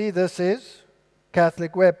 You can see this is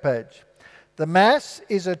Catholic webpage. The Mass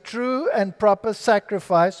is a true and proper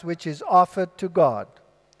sacrifice which is offered to God.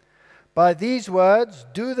 By these words,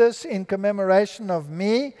 do this in commemoration of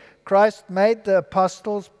me, Christ made the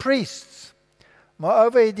apostles priests.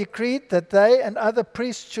 Moreover, he decreed that they and other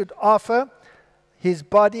priests should offer his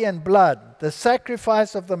body and blood. The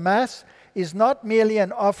sacrifice of the Mass is not merely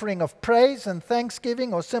an offering of praise and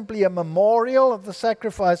thanksgiving or simply a memorial of the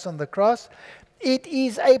sacrifice on the cross. It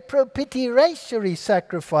is a propitiatory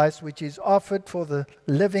sacrifice which is offered for the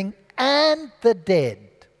living and the dead,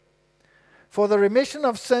 for the remission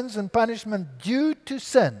of sins and punishment due to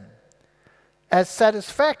sin, as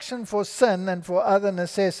satisfaction for sin and for other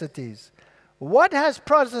necessities. What has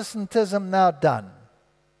Protestantism now done?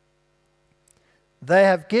 They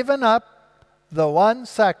have given up the one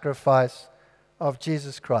sacrifice of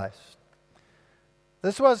Jesus Christ.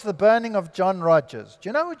 This was the burning of John Rogers. Do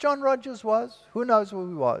you know who John Rogers was? Who knows who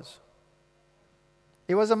he was?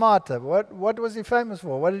 He was a martyr. What was he famous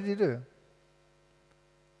for? What did he do?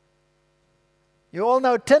 You all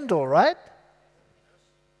know Tyndale, right?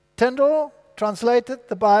 Tyndale translated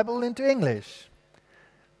the Bible into English.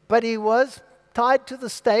 But he was tied to the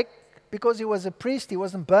stake because he was a priest. He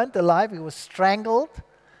wasn't burnt alive. He was strangled.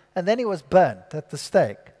 And then he was burnt at the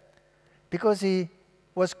stake because he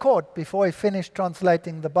was caught before he finished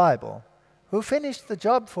translating the Bible. Who finished the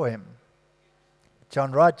job for him?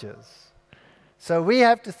 John Rogers. So we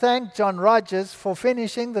have to thank John Rogers for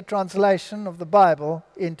finishing the translation of the Bible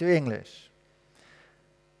into English.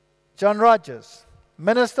 John Rogers,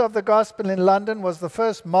 minister of the gospel in London, was the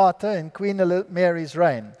first martyr in Queen Mary's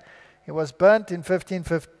reign. He was burnt in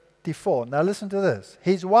 1554. Now listen to this.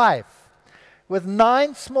 His wife, with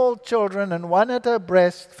 9 small children and 1 at her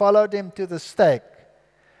breast, followed him to the stake,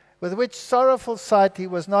 with which sorrowful sight he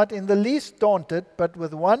was not in the least daunted, but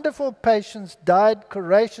with wonderful patience died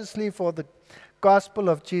courageously for the gospel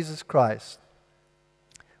of Jesus Christ.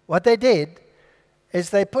 What they did is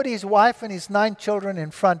they put his wife and his 9 children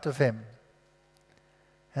in front of him.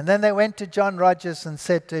 And then they went to John Rogers and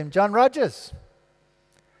said to him, John Rogers,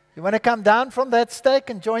 you want to come down from that stake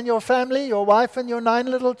and join your family, your wife and your 9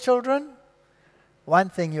 little children? One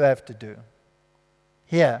thing you have to do.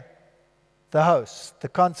 Here, the host, the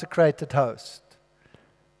consecrated host.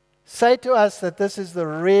 Say to us that this is the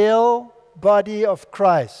real body of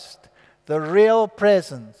Christ, the real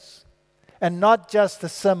presence, and not just a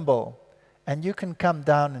symbol. And you can come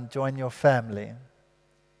down and join your family.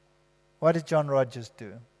 What did John Rogers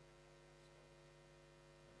do?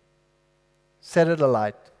 Set it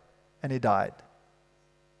alight, and he died.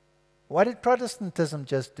 What did Protestantism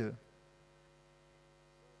just do?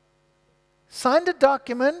 Signed a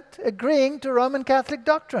document agreeing to Roman Catholic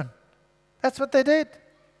doctrine. That's what they did.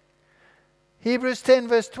 Hebrews 10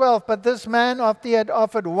 verse 12, but this man, after he had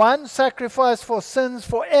offered one sacrifice for sins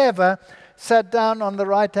forever, sat down on the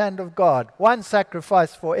right hand of God. One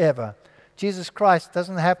sacrifice forever. Jesus Christ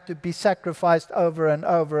doesn't have to be sacrificed over and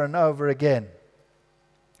over and over again.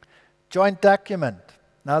 Joint document.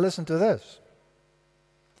 Now listen to this.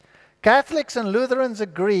 Catholics and Lutherans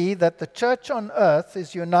agree that the church on earth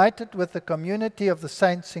is united with the community of the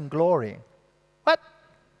saints in glory. What?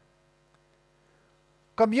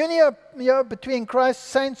 Communion between Christ's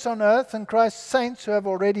saints on earth and Christ's saints who have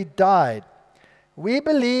already died. We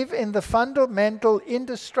believe in the fundamental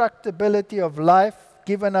indestructibility of life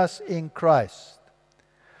given us in Christ.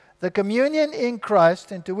 The communion in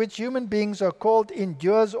Christ into which human beings are called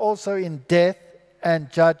endures also in death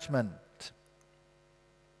and judgment.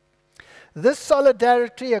 This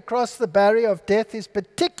solidarity across the barrier of death is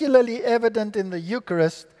particularly evident in the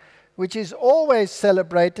Eucharist, which is always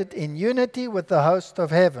celebrated in unity with the host of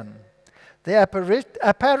heaven. The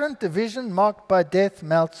apparent division marked by death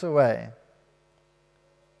melts away.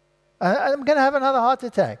 I'm going to have another heart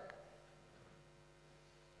attack.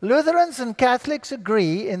 Lutherans and Catholics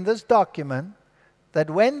agree in this document that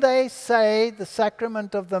when they say the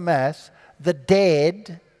sacrament of the Mass, the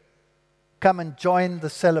dead come and join the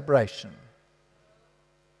celebration.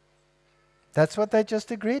 That's what they just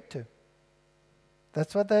agreed to.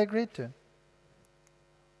 That's what they agreed to.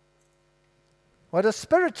 What does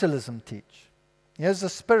spiritualism teach? Here's the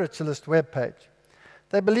spiritualist webpage.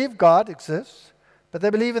 They believe God exists, but they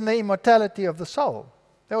believe in the immortality of the soul.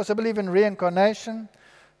 They also believe in reincarnation,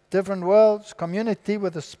 different worlds, community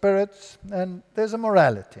with the spirits, and there's a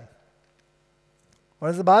morality. What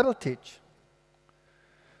does the Bible teach?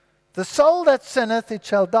 The soul that sinneth, it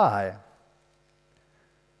shall die.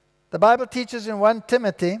 The Bible teaches in 1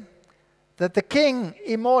 Timothy that the King,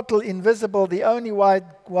 immortal, invisible, the only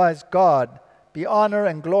wise God, be honor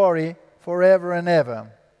and glory forever and ever.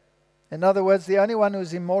 In other words, the only one who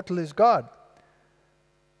is immortal is God.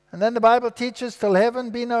 And then the Bible teaches, till heaven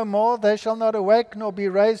be no more, they shall not awake nor be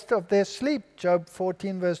raised of their sleep. Job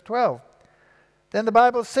 14 verse 12. Then the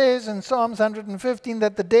Bible says in Psalms 115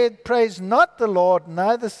 that the dead praise not the Lord,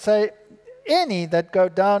 neither say any that go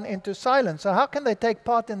down into silence. So how can they take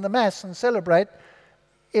part in the Mass and celebrate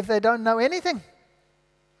if they don't know anything?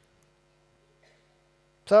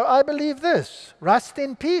 So I believe this. Rest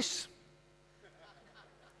in peace.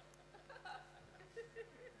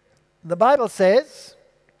 The Bible says,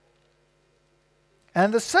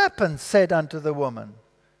 and the serpent said unto the woman,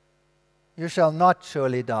 you shall not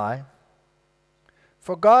surely die.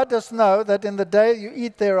 For God does know that in the day you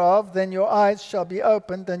eat thereof, then your eyes shall be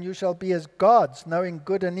opened, and you shall be as gods, knowing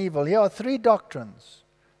good and evil. Here are 3 doctrines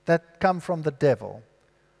that come from the devil.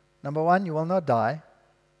 Number 1, you will not die.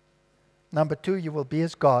 Number 2, you will be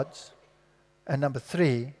as gods. And number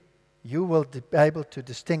 3, you will be able to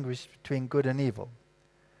distinguish between good and evil.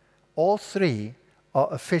 All 3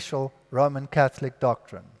 are official Roman Catholic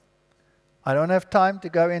doctrine. I don't have time to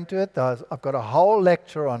go into it. I've got a whole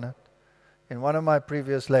lecture on it in one of my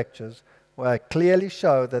previous lectures where I clearly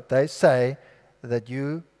show that they say that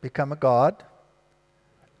you become a god,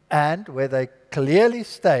 and where they clearly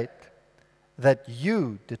state that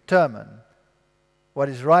you determine what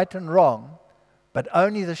is right and wrong, but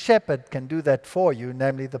only the shepherd can do that for you,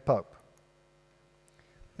 namely the Pope.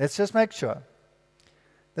 Let's just make sure.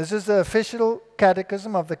 This is the official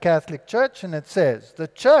catechism of the Catholic Church, and it says, the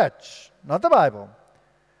Church, not the Bible,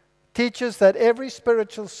 teaches that every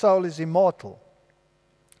spiritual soul is immortal.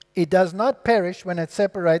 It does not perish when it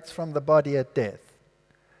separates from the body at death.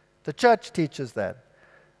 The church teaches that.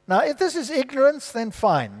 Now, if this is ignorance, then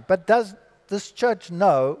fine. But does this church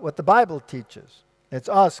know what the Bible teaches? Let's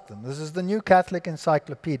ask them. This is the New Catholic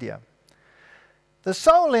Encyclopedia. The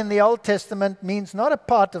soul in the Old Testament means not a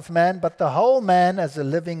part of man, but the whole man as a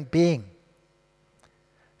living being.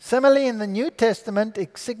 Similarly, in the New Testament,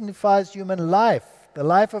 it signifies human life, the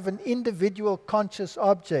life of an individual conscious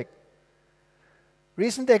object.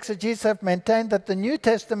 Recent exegetes have maintained that the New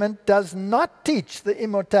Testament does not teach the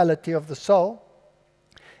immortality of the soul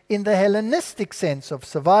in the Hellenistic sense of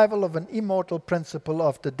survival of an immortal principle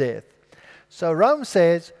after death. So Rome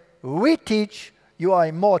says, we teach you are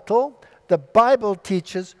immortal. The Bible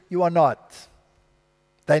teaches you are not.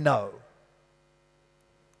 They know.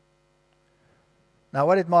 Now,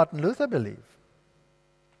 what did Martin Luther believe?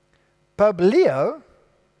 Pope Leo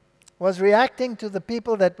was reacting to the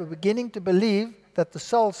people that were beginning to believe that the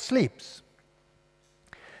soul sleeps.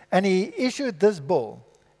 And he issued this bull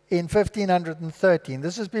in 1513.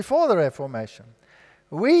 This is before the Reformation.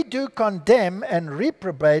 We do condemn and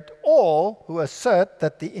reprobate all who assert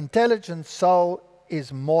that the intelligent soul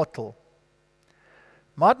is mortal.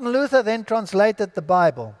 Martin Luther then translated the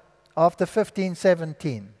Bible after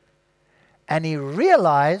 1517. And he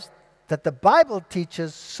realized that the Bible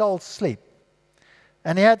teaches soul sleep.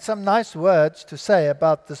 And he had some nice words to say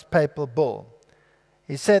about this papal bull.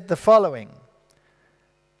 He said the following: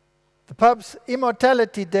 the Pope's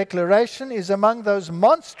immortality declaration is among those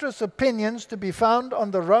monstrous opinions to be found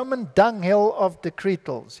on the Roman dunghill of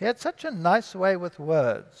decretals. He had such a nice way with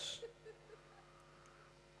words.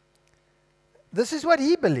 This is what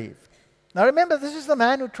he believed. Now remember, this is the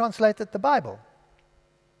man who translated the Bible.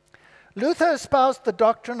 Luther espoused the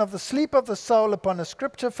doctrine of the sleep of the soul upon a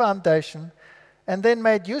scripture foundation, and then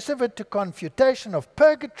made use of it to confutation of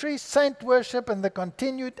purgatory, saint worship, and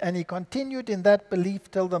he continued in that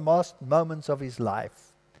belief till the last moments of his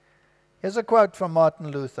life. Here's a quote from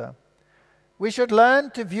Martin Luther. We should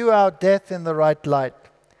learn to view our death in the right light,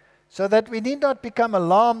 so that we need not become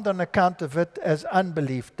alarmed on account of it as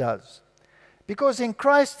unbelief does. Because in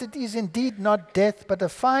Christ it is indeed not death, but a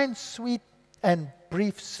fine, sweet, and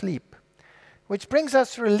brief sleep, which brings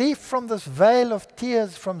us relief from this veil of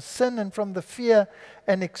tears, from sin and from the fear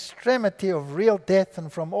and extremity of real death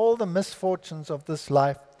and from all the misfortunes of this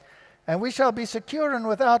life. And we shall be secure and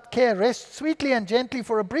without care, rest sweetly and gently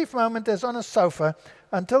for a brief moment as on a sofa,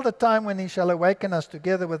 until the time when he shall awaken us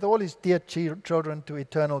together with all his dear children to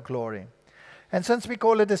eternal glory. And since we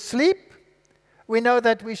call it a sleep, we know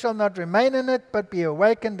that we shall not remain in it, but be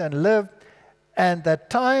awakened and live, and that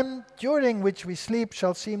time during which we sleep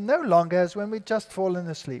shall seem no longer as when we just fallen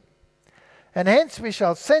asleep. And hence we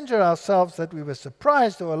shall censure ourselves that we were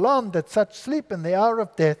surprised or alarmed at such sleep in the hour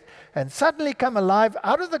of death, and suddenly come alive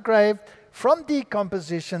out of the grave from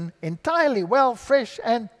decomposition, entirely well, fresh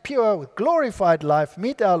and pure, with glorified life,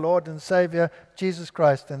 meet our Lord and Savior, Jesus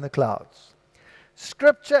Christ, in the clouds.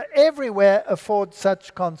 Scripture everywhere affords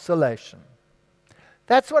such consolation.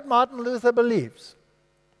 That's what Martin Luther believes.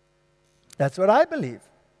 That's what I believe.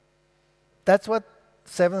 That's what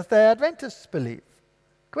Seventh-day Adventists believe.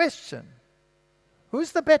 Question: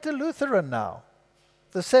 who's the better Lutheran now?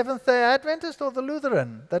 The Seventh-day Adventist or the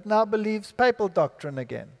Lutheran that now believes papal doctrine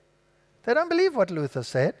again? They don't believe what Luther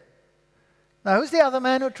said. Now, who's the other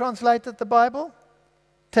man who translated the Bible?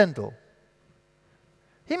 Tyndale.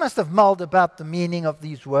 He must have mulled about the meaning of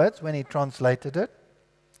these words when he translated it.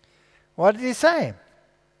 What did he say?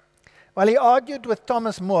 Well, he argued with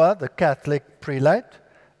Thomas More, the Catholic prelate,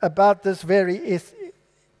 about this very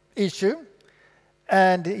issue.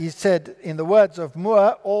 And he said, in the words of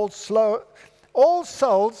More, all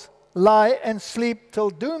souls lie and sleep till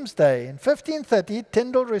doomsday. In 1530,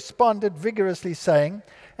 Tyndale responded vigorously, saying,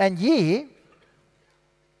 and ye,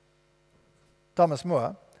 Thomas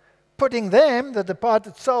More, putting them, the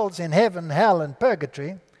departed souls, in heaven, hell, and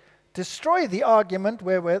purgatory, destroy the argument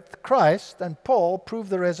wherewith Christ and Paul prove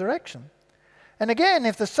the resurrection. And again,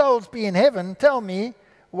 if the souls be in heaven, tell me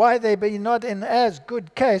why they be not in as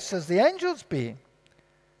good case as the angels be.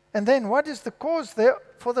 And then what is the cause there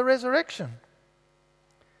for the resurrection?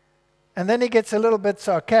 And then he gets a little bit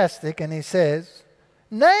sarcastic and he says,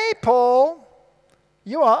 nay, Paul,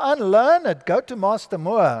 you are unlearned. Go to Master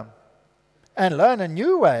Moore and learn a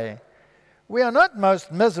new way. We are not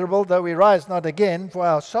most miserable, though we rise not again, for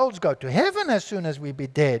our souls go to heaven as soon as we be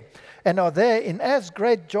dead, and are there in as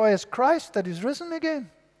great joy as Christ that is risen again.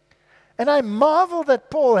 And I marvel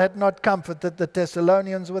that Paul had not comforted the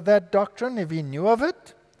Thessalonians with that doctrine, if he knew of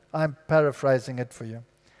it. I'm paraphrasing it for you.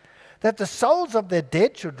 That the souls of their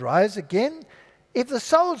dead should rise again. If the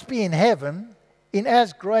souls be in heaven, in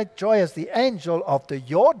as great joy as the angel after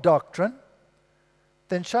your doctrine,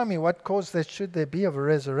 then show me what cause there should there be of a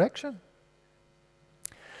resurrection.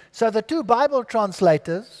 So the two Bible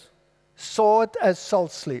translators saw it as soul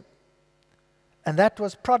sleep. And that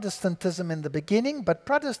was Protestantism in the beginning, but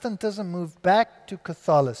Protestantism moved back to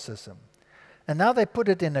Catholicism. And now they put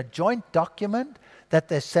it in a joint document that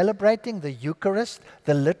they're celebrating the Eucharist,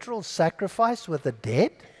 the literal sacrifice with the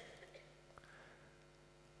dead.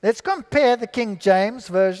 Let's compare the King James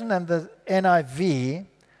Version and the NIV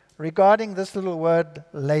regarding this little word,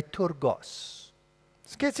 liturgos.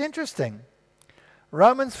 This gets interesting.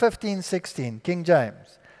 Romans 15:16, King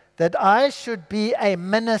James, that I should be a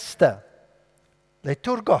minister,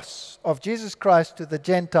 liturgos, of Jesus Christ to the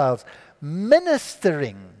Gentiles,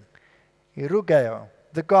 ministering, hierugeo,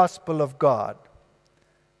 the gospel of God.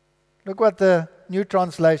 Look what the new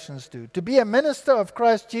translations do. To be a minister of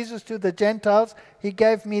Christ Jesus to the Gentiles, he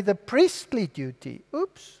gave me the priestly duty.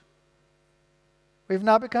 Oops. We've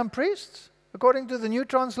now become priests, according to the new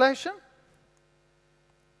translation.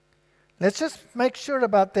 Let's just make sure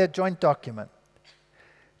about their joint document.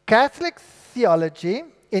 In Catholic theology,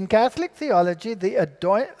 the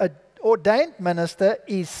ordained minister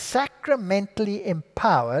is sacramentally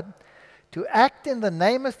empowered to act in the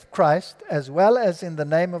name of Christ as well as in the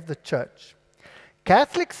name of the church.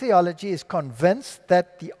 Catholic theology is convinced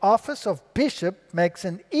that the office of bishop makes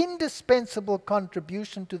an indispensable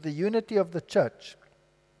contribution to the unity of the church.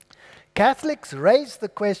 Catholics raise the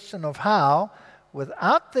question of how,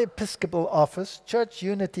 without the episcopal office, church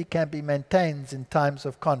unity can be maintained in times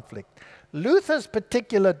of conflict. Luther's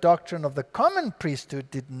particular doctrine of the common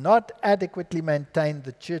priesthood did not adequately maintain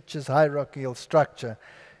the church's hierarchical structure,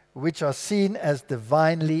 which are seen as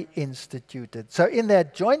divinely instituted. So in their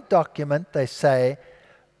joint document, they say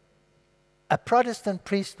a Protestant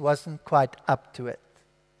priest wasn't quite up to it.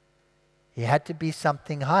 He had to be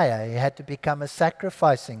something higher. He had to become a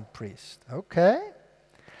sacrificing priest. Okay.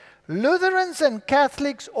 Lutherans and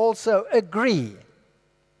Catholics also agree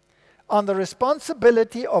on the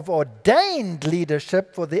responsibility of ordained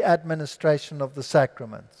leadership for the administration of the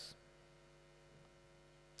sacraments.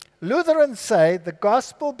 Lutherans say the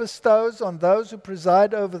gospel bestows on those who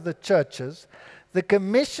preside over the churches the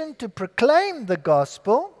commission to proclaim the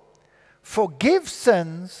gospel, forgive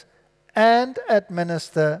sins, and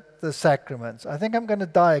administer the sacraments. I think I'm going to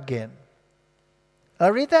die again.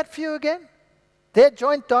 I'll read that for you again. Their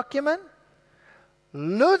joint document.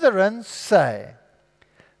 Lutherans say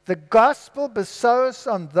the gospel bestows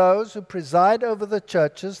on those who preside over the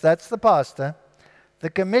churches, that's the pastor, the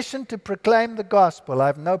commission to proclaim the gospel. I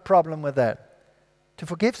have no problem with that. To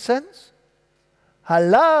forgive sins?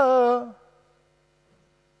 Hello?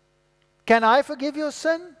 Can I forgive your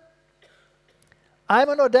sin? I'm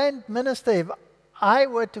an ordained minister. If I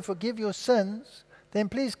were to forgive your sins, then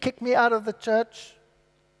please kick me out of the church.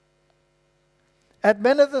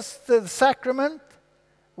 Administer the sacrament,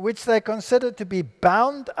 which they consider to be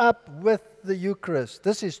bound up with the Eucharist.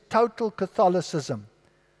 This is total Catholicism.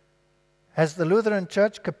 Has the Lutheran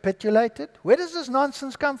Church capitulated? Where does this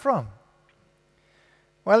nonsense come from?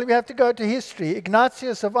 Well, we have to go to history.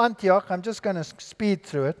 Ignatius of Antioch, I'm just going to speed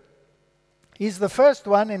through it. He's the first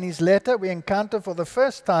one. In his letter, we encounter for the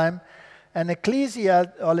first time an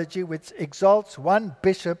ecclesiology which exalts one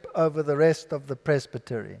bishop over the rest of the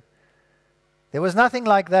presbytery. There was nothing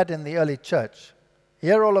like that in the early church.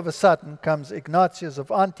 Here all of a sudden comes Ignatius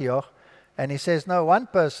of Antioch, and he says, no, one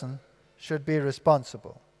person should be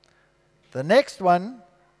responsible. The next one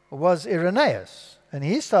was Irenaeus, and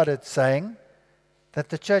he started saying that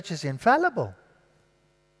the church is infallible,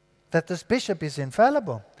 that this bishop is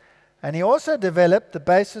infallible. And he also developed the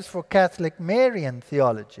basis for Catholic Marian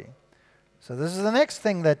theology. So this is the next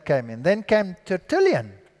thing that came in. Then came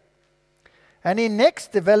Tertullian, and he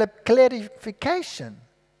next developed clarification.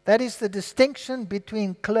 That is the distinction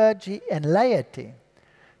between clergy and laity.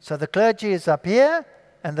 So the clergy is up here,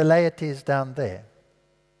 and the laity is down there.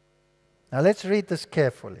 Now let's read this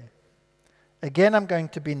carefully. Again, I'm going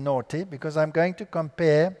to be naughty because I'm going to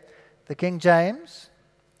compare the King James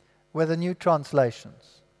with the new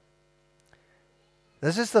translations.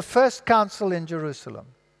 This is the first council in Jerusalem.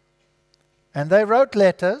 And they wrote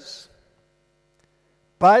letters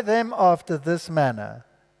by them after this manner: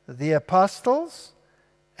 the apostles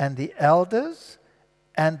and the elders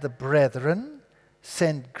and the brethren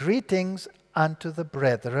send greetings unto the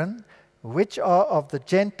brethren which are of the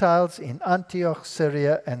Gentiles in Antioch,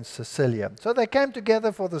 Syria, and Sicilia. So they came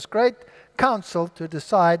together for this great council to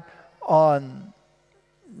decide on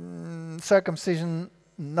circumcision,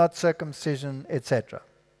 not circumcision, etc.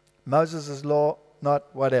 Moses' law, not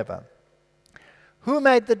whatever. Who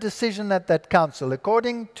made the decision at that council?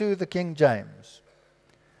 According to the King James,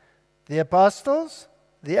 the apostles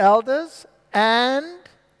the elders, and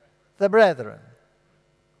the brethren.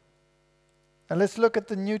 And let's look at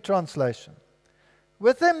the new translation.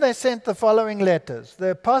 With them they sent the following letters.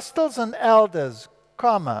 The apostles and elders,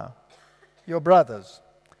 comma, your brothers,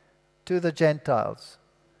 to the Gentiles.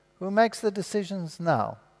 Who makes the decisions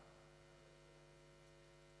now?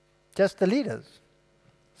 Just the leaders.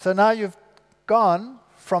 So now you've gone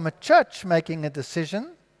from a church making a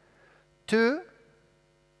decision to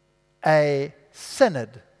a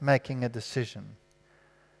synod making a decision.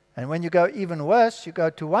 And when you go even worse, you go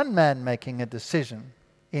to one man making a decision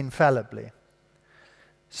infallibly.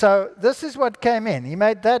 So this is what came in. He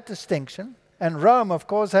made that distinction. And Rome, of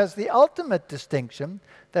course, has the ultimate distinction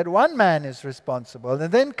that one man is responsible.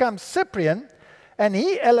 And then comes Cyprian, and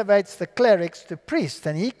he elevates the clerics to priests.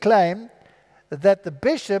 And he claimed that the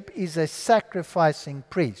bishop is a sacrificing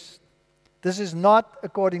priest. This is not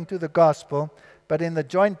according to the gospel, but in the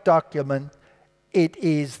joint document, it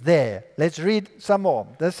is there. Let's read some more.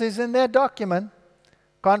 This is in their document,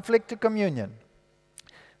 Conflict to Communion.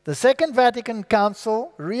 The Second Vatican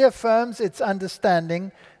Council reaffirms its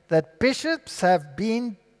understanding that bishops have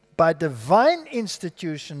been, by divine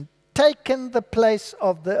institution, taken the place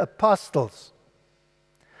of the apostles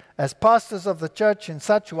as pastors of the church in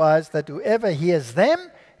such wise that whoever hears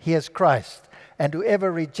them, hears Christ, and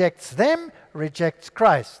whoever rejects them, rejects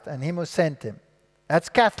Christ and him who sent him. That's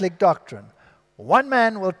Catholic doctrine. One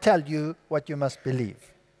man will tell you what you must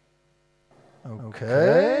believe.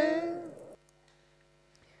 Okay.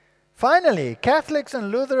 Finally, Catholics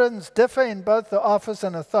and Lutherans differ in both the office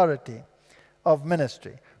and authority of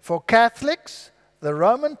ministry. For Catholics, the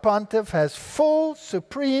Roman Pontiff has full,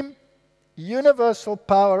 supreme, universal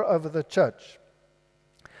power over the Church.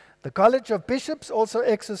 The College of Bishops also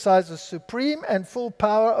exercises supreme and full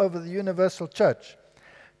power over the universal Church,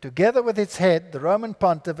 together with its head, the Roman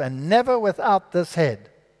Pontiff, and never without this head.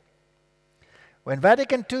 When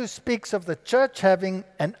Vatican II speaks of the Church having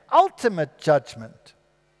an ultimate judgment,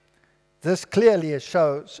 this clearly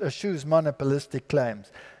eschews monopolistic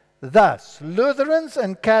claims. Thus, Lutherans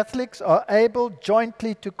and Catholics are able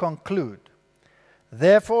jointly to conclude.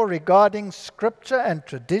 Therefore, regarding Scripture and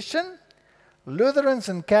tradition, Lutherans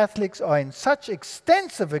and Catholics are in such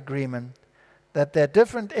extensive agreement that their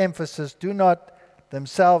different emphasis do not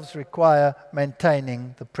themselves require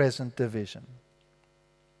maintaining the present division.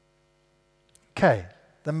 Okay,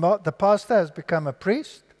 the pastor has become a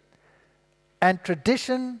priest, and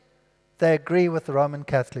tradition, they agree with the Roman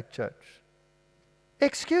Catholic Church.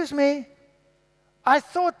 Excuse me, I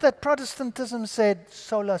thought that Protestantism said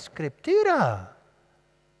Sola Sriptura.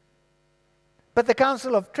 But the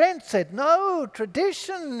Council of Trent said, no,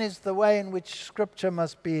 tradition is the way in which Scripture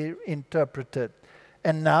must be interpreted.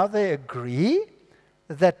 And now they agree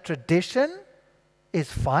that tradition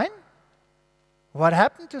is fine? What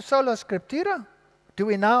happened to Sola Sriptura? Do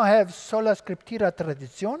we now have Sola Sriptura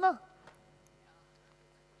Traditiona?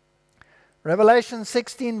 Revelation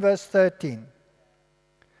 16, verse 13.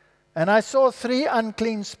 And I saw 3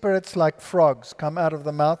 unclean spirits like frogs come out of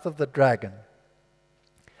the mouth of the dragon,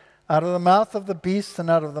 out of the mouth of the beast, and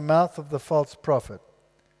out of the mouth of the false prophet.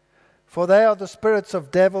 For they are the spirits of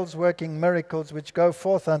devils working miracles, which go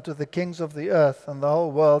forth unto the kings of the earth and the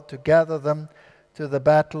whole world to gather them to the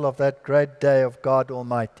battle of that great day of God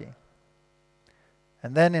Almighty.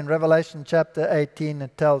 And then in Revelation chapter 18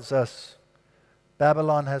 it tells us,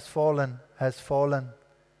 Babylon has fallen, has fallen.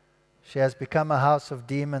 She has become a house of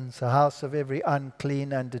demons, a house of every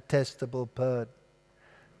unclean and detestable bird.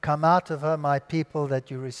 Come out of her, my people,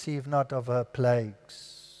 that you receive not of her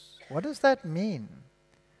plagues. What does that mean?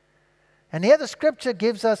 And here the Scripture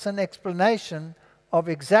gives us an explanation of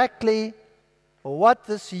exactly what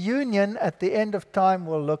this union at the end of time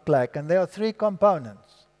will look like. And there are 3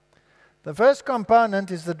 components. The first component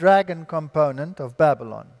is the dragon component of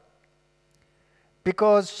Babylon,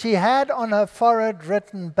 because she had on her forehead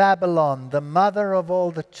written Babylon, the mother of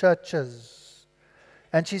all the churches.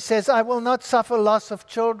 And she says, I will not suffer loss of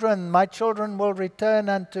children. My children will return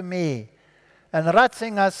unto me. And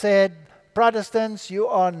Ratzinger said, Protestants, you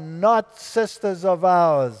are not sisters of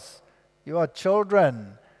ours. You are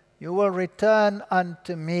children. You will return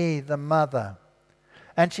unto me, the mother.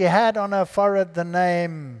 And she had on her forehead the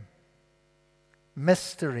name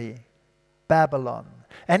Mystery, Babylon.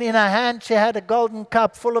 And in her hand she had a golden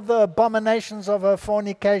cup full of the abominations of her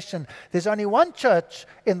fornication. There's only one church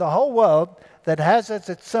in the whole world that has as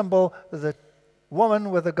its symbol the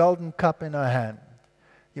woman with a golden cup in her hand.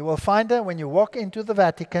 You will find her when you walk into the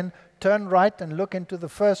Vatican, turn right and look into the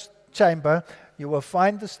first chamber. You will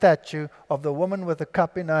find the statue of the woman with a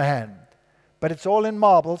cup in her hand. But it's all in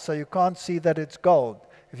marble, so you can't see that it's gold.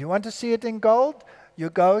 If you want to see it in gold, you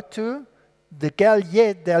go to the del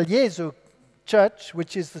Jesu church,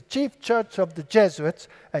 which is the chief church of the Jesuits,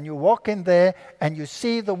 and you walk in there and you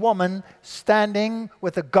see the woman standing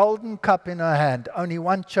with a golden cup in her hand. Only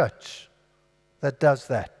one church that does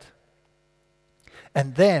that.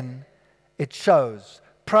 And then it shows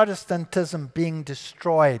Protestantism being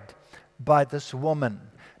destroyed by this woman.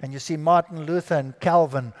 And you see Martin Luther and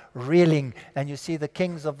Calvin reeling, and you see the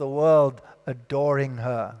kings of the world adoring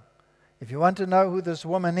her. If you want to know who this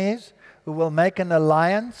woman is, who will make an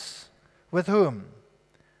alliance with whom?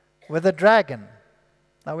 With the dragon.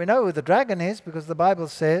 Now we know who the dragon is because the Bible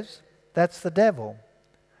says that's the devil.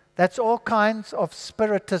 That's all kinds of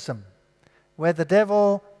spiritism, where the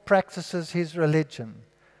devil practices his religion.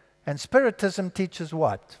 And spiritism teaches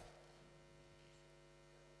what?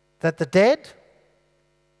 That the dead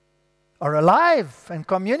are alive and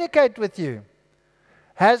communicate with you.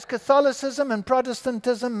 Has Catholicism and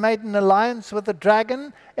Protestantism made an alliance with the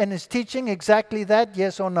dragon and is teaching exactly that,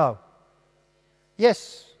 yes or no?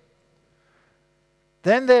 Yes.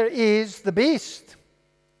 Then there is the beast.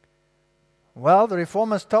 Well, the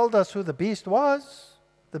Reformers told us who the beast was.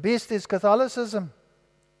 The beast is Catholicism.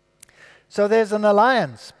 So there's an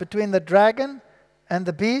alliance between the dragon and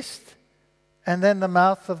the beast, and then the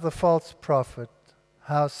mouth of the false prophet.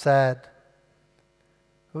 How sad.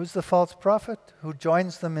 Who's the false prophet? Who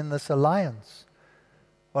joins them in this alliance?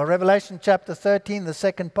 Well, Revelation chapter 13, the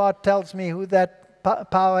second part, tells me who that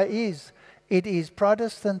power is. It is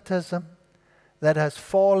Protestantism that has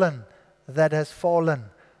fallen, that has fallen.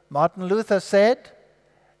 Martin Luther said,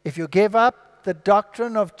 if you give up the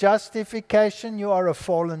doctrine of justification, you are a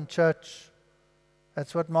fallen church.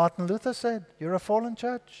 That's what Martin Luther said. You're a fallen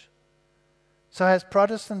church. So has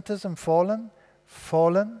Protestantism fallen?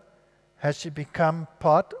 Fallen? Has she become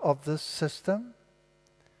part of this system?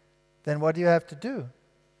 Then what do you have to do?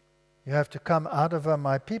 You have to come out of her,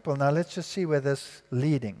 my people. Now let's just see where this is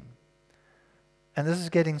leading. And this is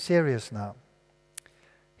getting serious now.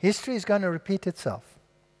 History is going to repeat itself.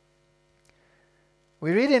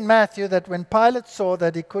 We read in Matthew that when Pilate saw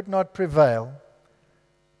that he could not prevail,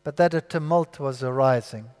 but that a tumult was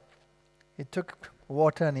arising, he took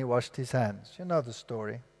water and he washed his hands. You know the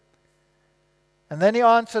story. And then he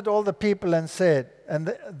answered all the people and said,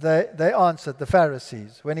 and they answered, the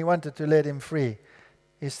Pharisees, when he wanted to let him free,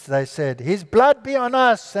 they said, his blood be on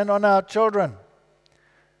us and on our children.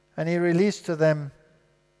 And he released to them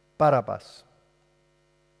Barabbas.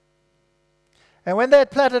 And when they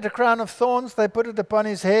had plaited a crown of thorns, they put it upon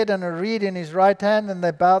his head and a reed in his right hand, and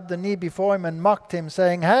they bowed the knee before him and mocked him,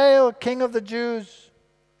 saying, Hail, King of the Jews!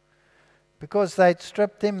 Because they'd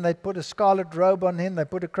stripped him, they'd put a scarlet robe on him, they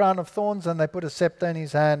put a crown of thorns, and they put a scepter in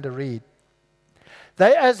his hand, a reed.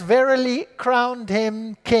 They as verily crowned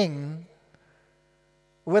him king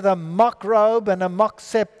with a mock robe and a mock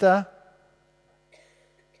scepter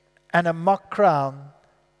and a mock crown,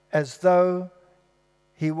 as though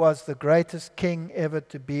he was the greatest king ever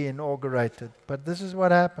to be inaugurated. But this is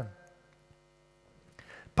what happened.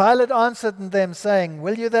 Pilate answered them, saying,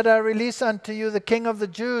 Will you that I release unto you the King of the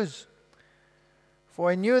Jews?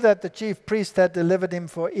 For he knew that the chief priest had delivered him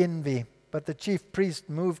for envy. But the chief priest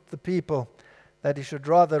moved the people that he should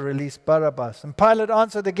rather release Barabbas. And Pilate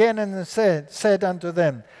answered again and said unto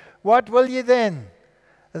them, What will ye then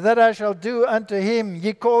that I shall do unto him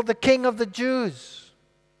ye call the King of the Jews?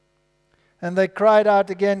 And they cried out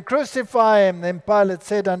again, Crucify him. Then Pilate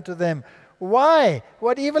said unto them, Why?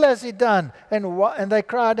 What evil has he done? And they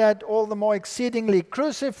cried out all the more exceedingly,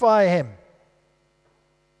 Crucify him.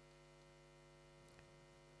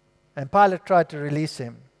 And Pilate tried to release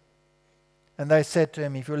him. And they said to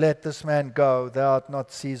him, If you let this man go, thou art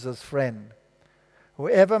not Caesar's friend.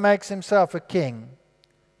 Whoever makes himself a king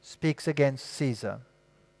speaks against Caesar.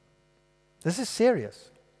 This is serious.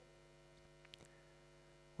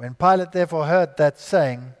 When Pilate therefore heard that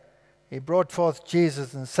saying, he brought forth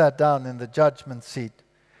Jesus and sat down in the judgment seat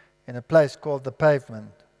in a place called the Pavement,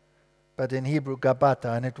 but in Hebrew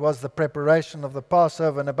Gabbatha. And it was the preparation of the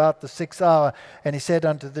Passover and about the 6th hour. And he said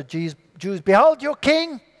unto the Jews, Behold your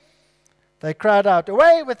king! They cried out,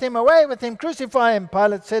 Away with him, crucify him.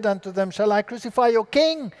 Pilate said unto them, Shall I crucify your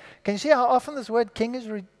king? Can you see how often this word king is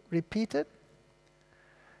repeated?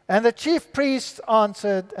 And the chief priest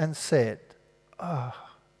answered and said,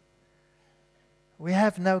 We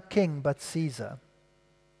have no king but Caesar.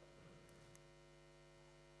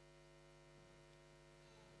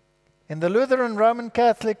 In the Lutheran Roman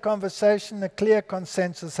Catholic conversation, a clear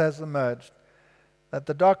consensus has emerged that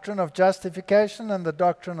the doctrine of justification and the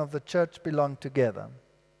doctrine of the church belong together.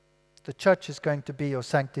 The church is going to be your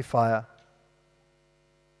sanctifier,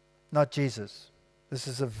 not Jesus. This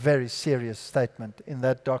is a very serious statement in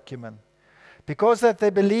that document. Because that they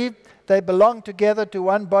believed they belonged together to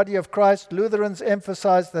one body of Christ, Lutherans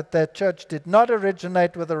emphasized that their church did not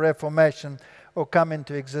originate with the Reformation or come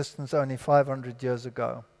into existence only 500 years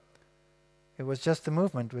ago. It was just a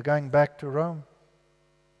movement. We're going back to Rome.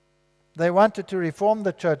 They wanted to reform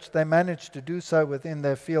the church. They managed to do so within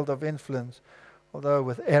their field of influence, although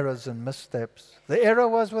with errors and missteps. The error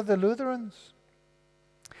was with the Lutherans.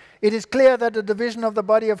 It is clear that a division of the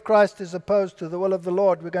body of Christ is opposed to the will of the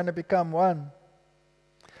Lord. We're going to become one.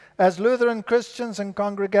 As Lutheran Christians and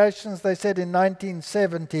congregations, they said in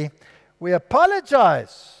 1970, we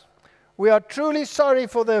apologize. We are truly sorry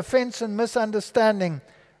for the offense and misunderstanding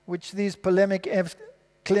which these polemic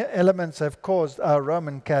elements have caused our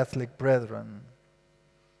Roman Catholic brethren.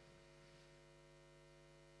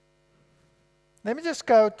 Let me just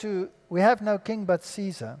go to, we have no king but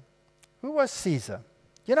Caesar. Who was Caesar?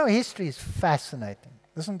 You know, history is fascinating.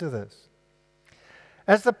 Listen to this.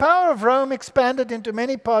 As the power of Rome expanded into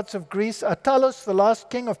many parts of Greece, Attalus, the last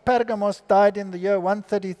king of Pergamos, died in the year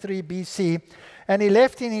 133 BC, and he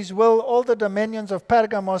left in his will all the dominions of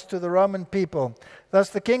Pergamos to the Roman people. Thus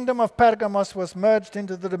the kingdom of Pergamos was merged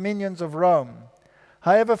into the dominions of Rome.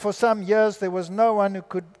 However, for some years there was no one who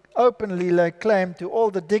could openly lay claim to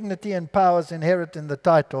all the dignity and powers inherent in the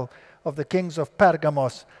title of the kings of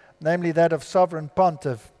Pergamos, namely that of sovereign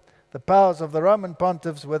pontiff. The powers of the Roman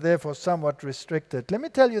pontiffs were therefore somewhat restricted. Let me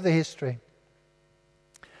tell you the history.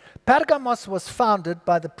 Pergamos was founded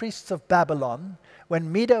by the priests of Babylon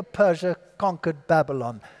when Medo-Persia conquered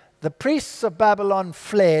Babylon. The priests of Babylon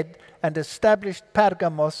fled and established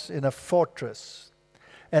Pergamos in a fortress.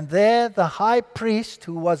 And there the high priest,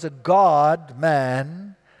 who was a god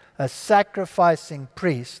man, a sacrificing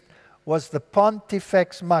priest, was the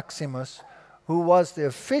Pontifex Maximus, who was the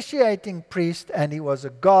officiating priest, and he was a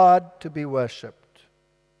god to be worshipped.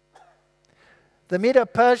 The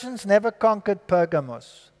Medo-Persians never conquered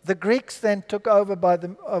Pergamos. The Greeks then took over by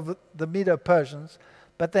the Medo-Persians,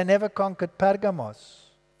 but they never conquered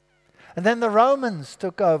Pergamos. And then the Romans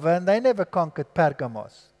took over, and they never conquered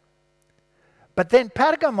Pergamos. But then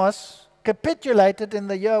Pergamos capitulated in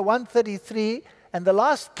the year 133, and the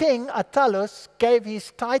last king, Attalus, gave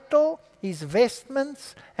his title, his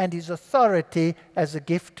vestments, and his authority as a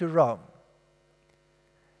gift to Rome.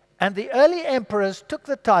 And the early emperors took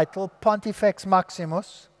the title Pontifex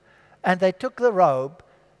Maximus, and they took the robe,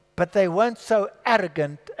 but they weren't so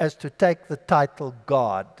arrogant as to take the title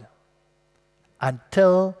God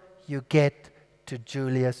until you get to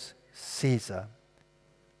Julius Caesar.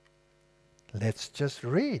 Let's just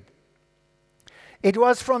read. It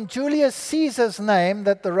was from Julius Caesar's name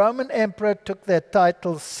that the Roman emperor took their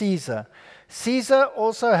title Caesar. Caesar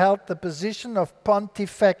also held the position of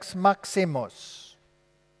Pontifex Maximus.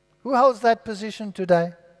 Who holds that position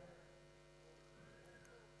today?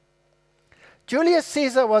 Julius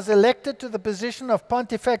Caesar was elected to the position of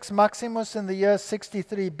Pontifex Maximus in the year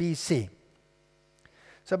 63 BC.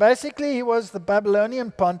 So basically he was the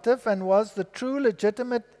Babylonian pontiff and was the true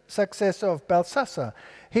legitimate successor of Belshazzar.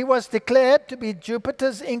 He was declared to be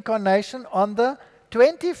Jupiter's incarnation on the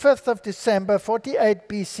 25th of December 48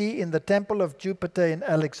 BC in the temple of Jupiter in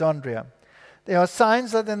Alexandria. There are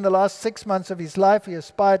signs that in the last 6 months of his life he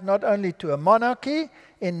aspired not only to a monarchy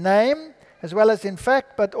in name as well as in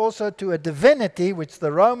fact, but also to a divinity which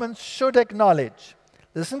the Romans should acknowledge.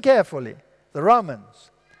 Listen carefully. The Romans,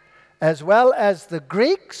 as well as the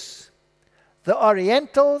Greeks, the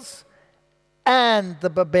Orientals, and the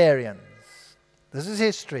barbarians. This is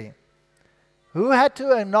history. Who had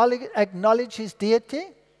to acknowledge his deity?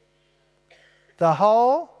 The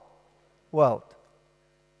whole world.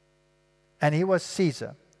 And he was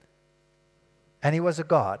Caesar. And he was a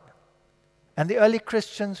god. And the early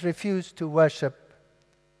Christians refused to worship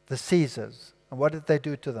the Caesars. And what did they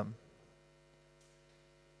do to them?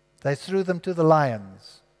 They threw them to the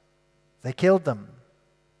lions. They killed them.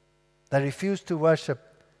 They refused to worship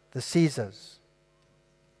the Caesars.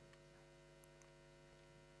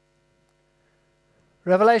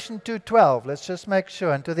 Revelation 2:12, let's just make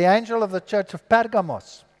sure. And to the angel of the church of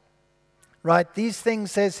Pergamos, write, these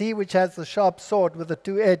things says he which has the sharp sword with the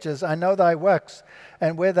two edges. I know thy works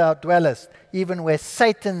and where thou dwellest, even where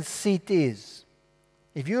Satan's seat is.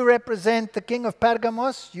 If you represent the king of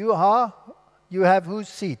Pergamos, you have whose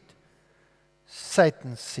seat?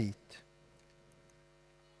 Satan's seat.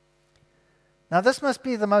 Now this must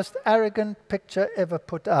be the most arrogant picture ever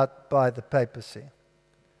put out by the papacy.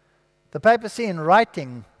 The papacy in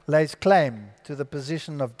writing lays claim to the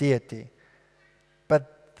position of deity.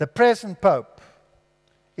 But the present Pope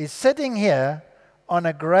is sitting here on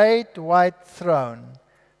a great white throne,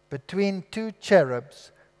 between two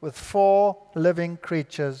cherubs with 4 living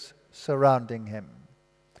creatures surrounding him.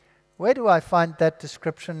 Where do I find that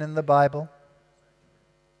description in the Bible?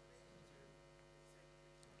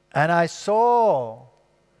 And I saw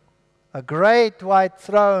a great white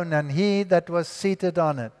throne, and he that was seated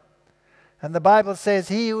on it. And the Bible says,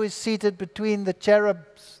 he who is seated between the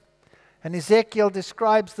cherubs. And Ezekiel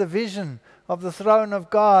describes the vision of the throne of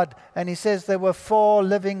God, and he says there were 4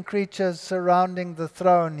 living creatures surrounding the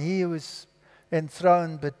throne, he who is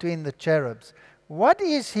enthroned between the cherubs. What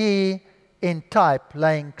is he in type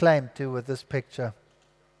laying claim to with this picture?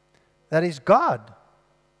 That is God.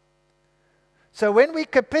 So when we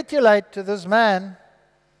capitulate to this man,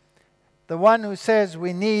 the one who says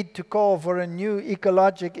we need to call for a new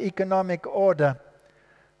economic order,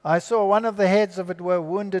 I saw one of the heads of it were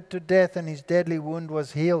wounded to death, and his deadly wound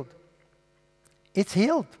was healed. It's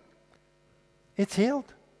healed. It's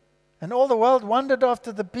healed. And all the world wondered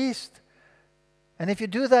after the beast. And if you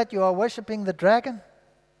do that, you are worshipping the dragon,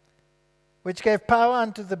 which gave power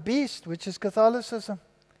unto the beast, which is Catholicism.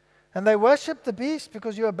 And they worship the beast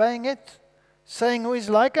because you're obeying it, saying, who is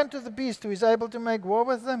like unto the beast, who is able to make war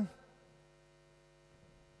with them.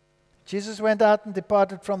 Jesus went out and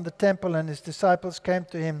departed from the temple, and his disciples came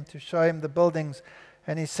to him to show him the buildings.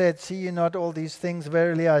 And he said, see ye not all these things?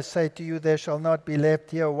 Verily I say to you, there shall not be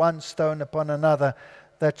left here one stone upon another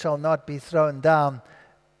that shall not be thrown down.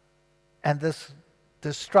 And this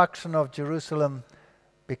destruction of Jerusalem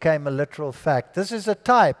became a literal fact. This is a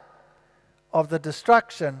type of the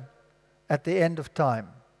destruction at the end of time.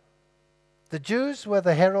 The Jews were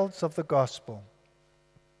the heralds of the gospel.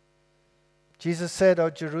 Jesus said, O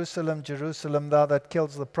Jerusalem, Jerusalem, thou that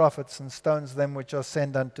kills the prophets and stones them which are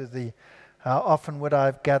sent unto thee, how often would I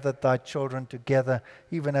have gathered thy children together,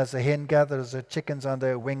 even as a hen gathers her chickens under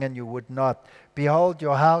her wing, and you would not. Behold,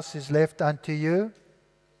 your house is left unto you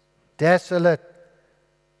desolate.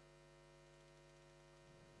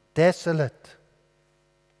 Desolate.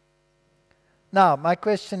 Now, my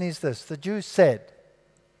question is this. The Jews said,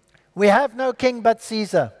 we have no king but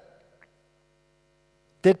Caesar.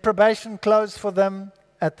 Did probation close for them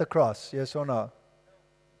at the cross? Yes or no?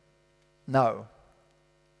 No.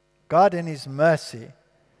 God in his mercy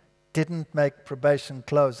didn't make probation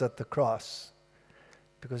close at the cross.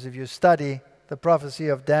 Because if you study the prophecy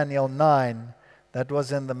of Daniel 9, that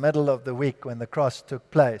was in the middle of the week when the cross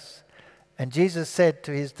took place. And Jesus said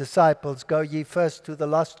to his disciples, go ye first to the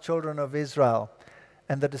lost children of Israel.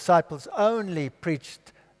 And the disciples only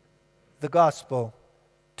preached the gospel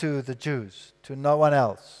to the Jews, to no one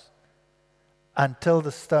else, until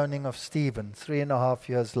the stoning of Stephen 3.5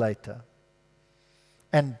 years later.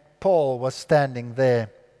 And Paul was standing there,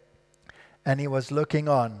 and he was looking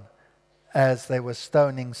on as they were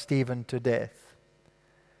stoning Stephen to death.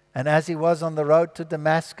 And as he was on the road to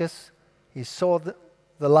Damascus, he saw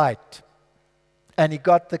the light, and he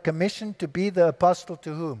got the commission to be the apostle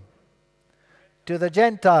to whom? To the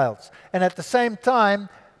Gentiles. And at the same time,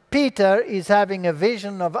 Peter is having a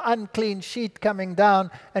vision of unclean sheet coming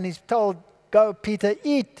down, and he's told, go, Peter,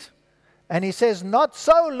 eat. And he says, not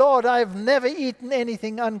so, Lord, I have never eaten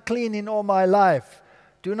anything unclean in all my life.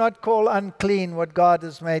 Do not call unclean what God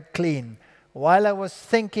has made clean. While I was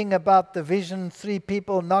thinking about the vision, 3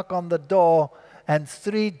 people knock on the door, and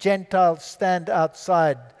 3 Gentiles stand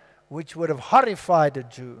outside, which would have horrified a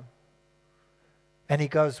Jew. And he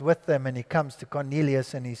goes with them, and he comes to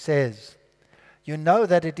Cornelius, and he says, you know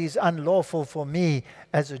that it is unlawful for me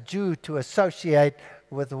as a Jew to associate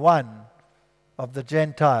with one of the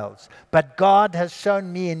Gentiles. But God has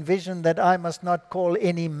shown me in vision that I must not call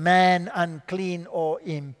any man unclean or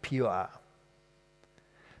impure.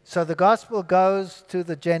 So the gospel goes to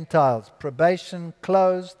the Gentiles. Probation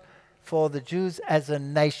closed for the Jews as a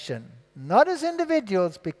nation, not as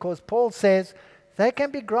individuals, because Paul says they can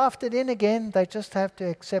be grafted in again. They just have to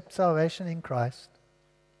accept salvation in Christ.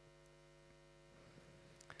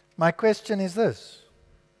 My question is this.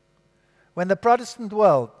 When the Protestant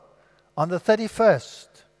world, on the 31st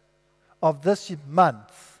of this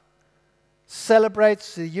month,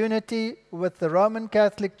 celebrates the unity with the Roman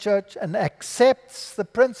Catholic Church and accepts the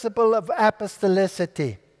principle of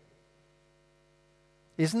apostolicity,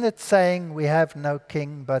 isn't it saying we have no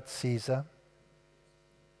king but Caesar?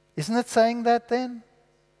 Isn't it saying that then?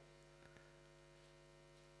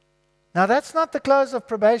 Now, that's not the close of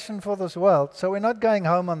probation for this world, so we're not going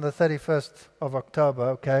home on the 31st of October,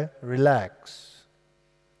 okay? Relax.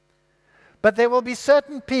 But there will be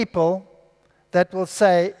certain people that will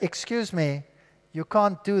say, excuse me, you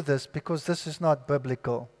can't do this because this is not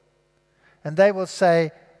biblical. And they will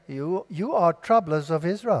say, you are troublers of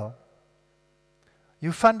Israel. You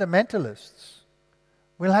fundamentalists.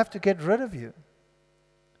 we'll have to get rid of you.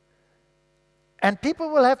 And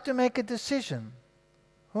people will have to make a decision.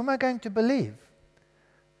 Who am I going to believe?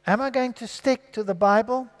 Am I going to stick to the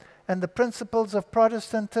Bible and the principles of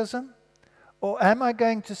Protestantism? Or am I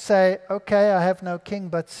going to say, okay, I have no king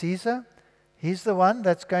but Caesar. He's the one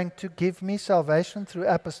that's going to give me salvation through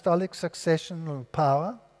apostolic successional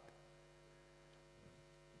power?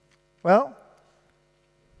 Well,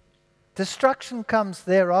 destruction comes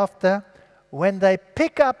thereafter when they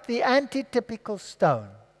pick up the antitypical stone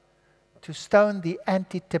to stone the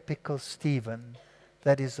antitypical Stephen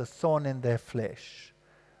that is a thorn in their flesh.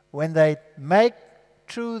 When they make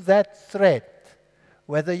true that threat,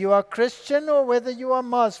 whether you are Christian or whether you are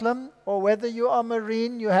Muslim or whether you are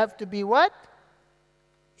Marine, you have to be what?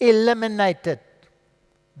 Eliminated.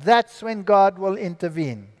 That's when God will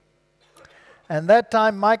intervene. And that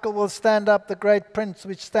time Michael will stand up, the great prince,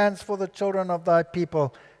 which stands for the children of thy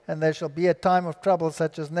people. And there shall be a time of trouble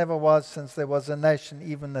such as never was since there was a nation,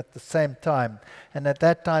 even at the same time. And at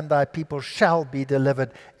that time thy people shall be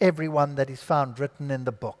delivered, every one that is found written in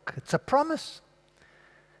the book. It's a promise.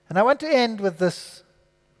 And I want to end with this.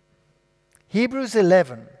 Hebrews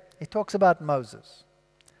 11, it talks about Moses.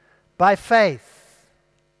 By faith,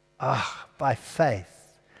 by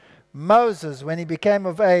faith, Moses, when he became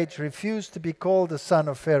of age, refused to be called the son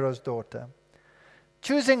of Pharaoh's daughter,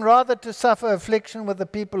 choosing rather to suffer affliction with the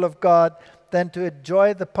people of God than to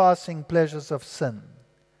enjoy the passing pleasures of sin,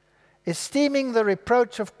 esteeming the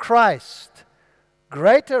reproach of Christ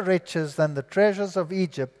greater riches than the treasures of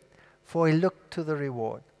Egypt, for he looked to the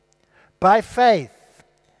reward. By faith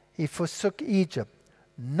he forsook Egypt,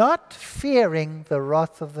 not fearing the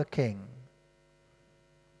wrath of the king,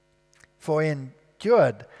 for he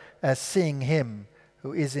endured as seeing him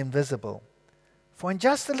who is invisible. For in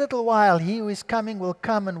just a little while he who is coming will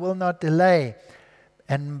come and will not delay.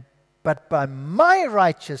 But by my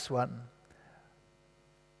righteous one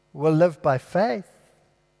will live by faith.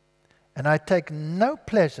 And I take no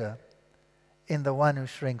pleasure in the one who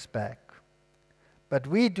shrinks back. But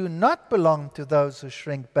we do not belong to those who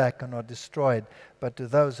shrink back and are destroyed, but to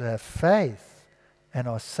those who have faith and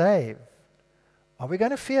are saved. Are we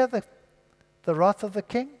going to fear the wrath of the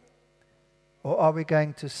king? Or are we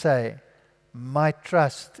going to say, my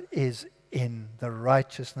trust is in the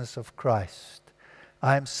righteousness of Christ.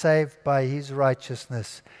 I am saved by his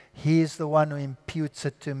righteousness. He is the one who imputes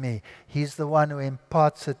it to me. He's the one who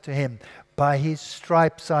imparts it to him. By his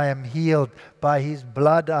stripes I am healed. By his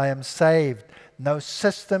blood I am saved. No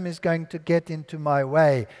system is going to get into my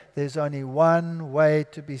way. There's only one way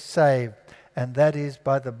to be saved, and that is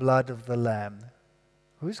by the blood of the Lamb.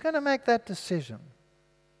 Who's going to make that decision?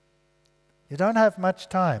 You don't have much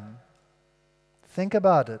time. Think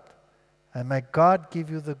about it, and may God give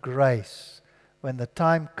you the grace when the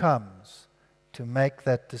time comes to make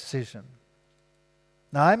that decision.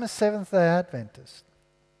 Now, I'm a Seventh-day Adventist.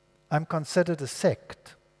 I'm considered a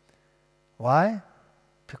sect. Why?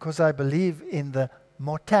 Because I believe in the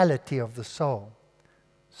mortality of the soul.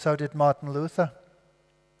 So did Martin Luther.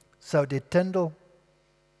 So did Tyndall.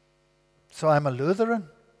 So I'm a Lutheran.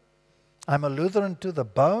 I'm a Lutheran to the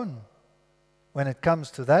bone when it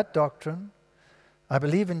comes to that doctrine. I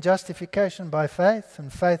believe in justification by faith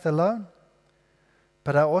and faith alone.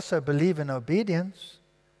 But I also believe in obedience.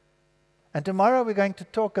 And tomorrow we're going to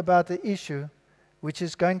talk about the issue which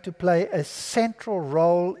is going to play a central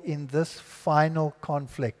role in this final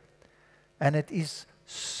conflict. And it is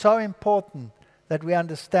so important that we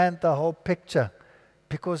understand the whole picture.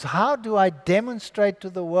 Because how do I demonstrate to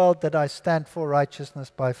the world that I stand for righteousness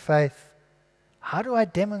by faith? How do I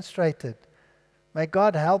demonstrate it? May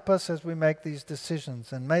God help us as we make these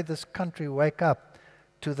decisions, and may this country wake up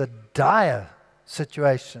to the dire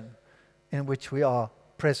situation in which we are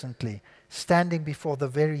presently, standing before the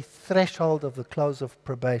very threshold of the close of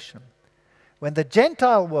probation. When the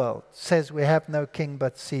Gentile world says we have no king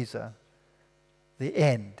but Caesar, the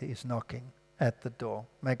end is knocking at the door.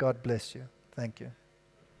 May God bless you. Thank you.